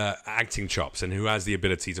acting chops and who has the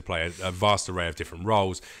ability to play a vast array of different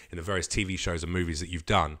roles in the various TV shows and movies that you've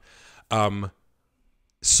done.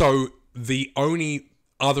 So the only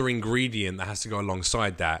other ingredient that has to go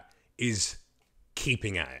alongside that is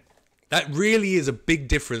keeping at it. That really is a big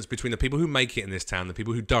difference between the people who make it in this town and the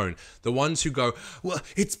people who don't. The ones who go, well,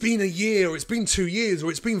 it's been a year, or it's been 2 years,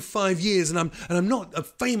 or it's been 5 years, and I'm not a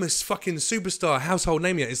famous fucking superstar household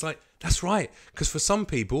name yet. It's like, that's right, because for some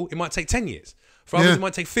people it might take 10 years. For others, it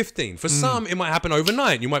might take 15. For some, it might happen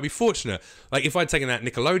overnight. You might be fortunate. Like if I'd taken that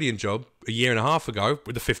Nickelodeon job a year and a half ago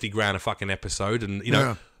with the 50 grand a fucking episode, and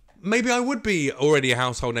maybe I would be already a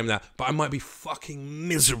household name that, but I might be fucking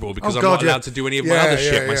miserable because I'm not allowed to do any of my other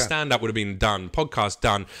shit. My stand-up would have been done, podcast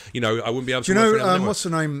done. I wouldn't be able to. Do you know what's the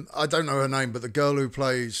name? I don't know her name, but the girl who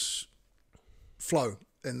plays Flo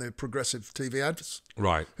in the progressive TV ads,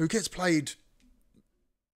 right? Who gets paid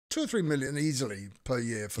 2 or 3 million easily per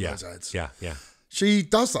year for those ads. Yeah. She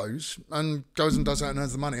does those and goes and does that and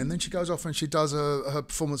earns the money, and then she goes off and she does her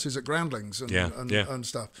performances at Groundlings and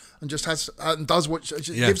stuff, and just does what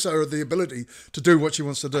she gives her the ability to do what she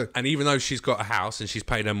wants to do. And even though she's got a house and she's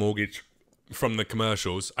paid her mortgage from the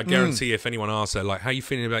commercials, I guarantee if anyone asks her like, "How are you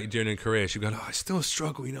feeling about you doing a career?" she'll go, "Oh, I still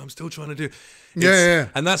struggle. I'm still trying to do."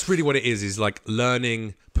 And that's really what it is like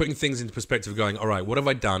learning, putting things into perspective, going, "All right, what have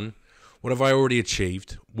I done? What have I already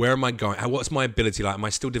achieved? Where am I going? What's my ability like? Am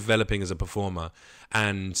I still developing as a performer?"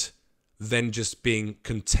 And then just being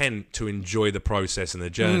content to enjoy the process and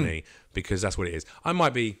the journey, because that's what it is. I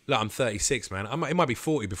might be, I'm 36, man. It might be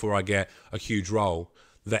 40 before I get a huge role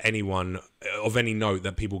that anyone of any note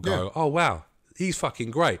that people go, oh, wow, He's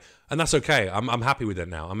fucking great. And that's okay. I'm happy with it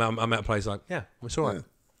now. I'm at a place like, yeah, it's all right. Yeah.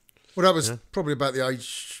 Well, that was probably about the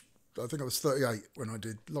age, I think I was 38 when I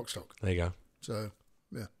did Lock Stock. There you go. So,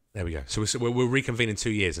 yeah. There we go. So we'll reconvene in 2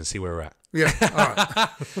 years and see where we're at. Yeah, all right.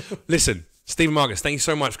 Listen, Stephen Marcus, thank you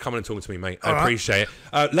so much for coming and talking to me, mate. I appreciate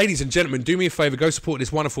it. Ladies and gentlemen, do me a favour. Go support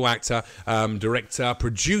this wonderful actor, director,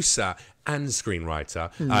 producer, and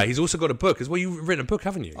screenwriter. He's also got a book as well. You've written a book,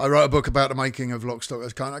 haven't you? I wrote a book about the making of Lock, Stock.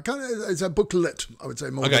 It's a booklet, I would say,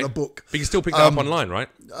 more than a book. But you can still pick that up online, right?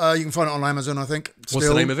 You can find it on Amazon, I think. What's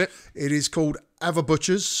the name of it? It is called Ava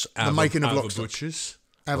Butchers, The Making of Lock, Stock. Butchers.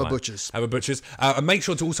 Ava Butchers. Ava Butchers. And make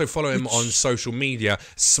sure to also follow him on social media,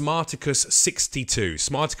 Smarticus62.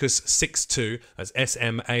 Smarticus62, that's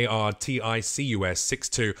Smarticus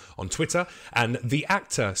 62 on Twitter. And the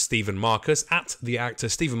actor Stephen Marcus, at the actor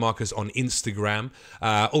Stephen Marcus on Instagram.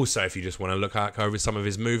 Also, if you just want to look over some of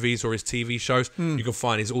his movies or his TV shows, you can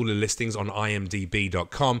find all the listings on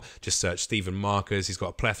imdb.com. Just search Stephen Marcus. He's got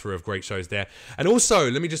a plethora of great shows there. And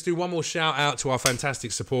also, let me just do one more shout out to our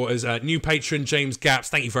fantastic supporters. New patron, James Gaps.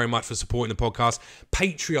 Thank you very much for supporting the podcast.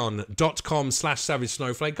 Patreon.com/Savage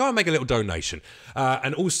Snowflake. Go and make a little donation.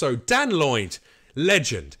 And also Dan Lloyd,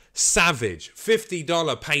 legend, savage,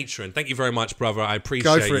 $50 patron. Thank you very much, brother. I appreciate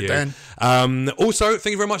Go for it, Dan. Also,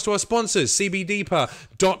 thank you very much to our sponsors,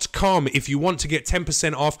 cbdeeper.com. If you want to get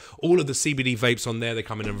 10% off all of the CBD vapes on there, they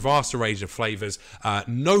come in a vast range of flavors.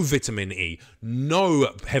 No vitamin E,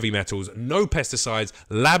 no heavy metals, no pesticides,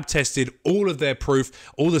 lab tested, all of their proof.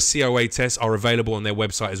 All the COA tests are available on their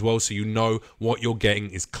website as well, so you know what you're getting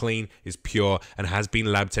is clean, is pure, and has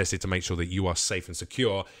been lab tested to make sure that you are safe and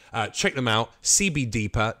secure. Check them out,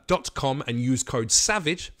 cbdeeper.com, and use code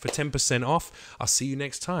SAVAGE for 10% off. I'll see you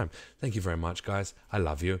next time. Thank you very much, guys. I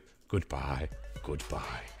love you. Goodbye.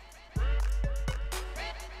 Goodbye.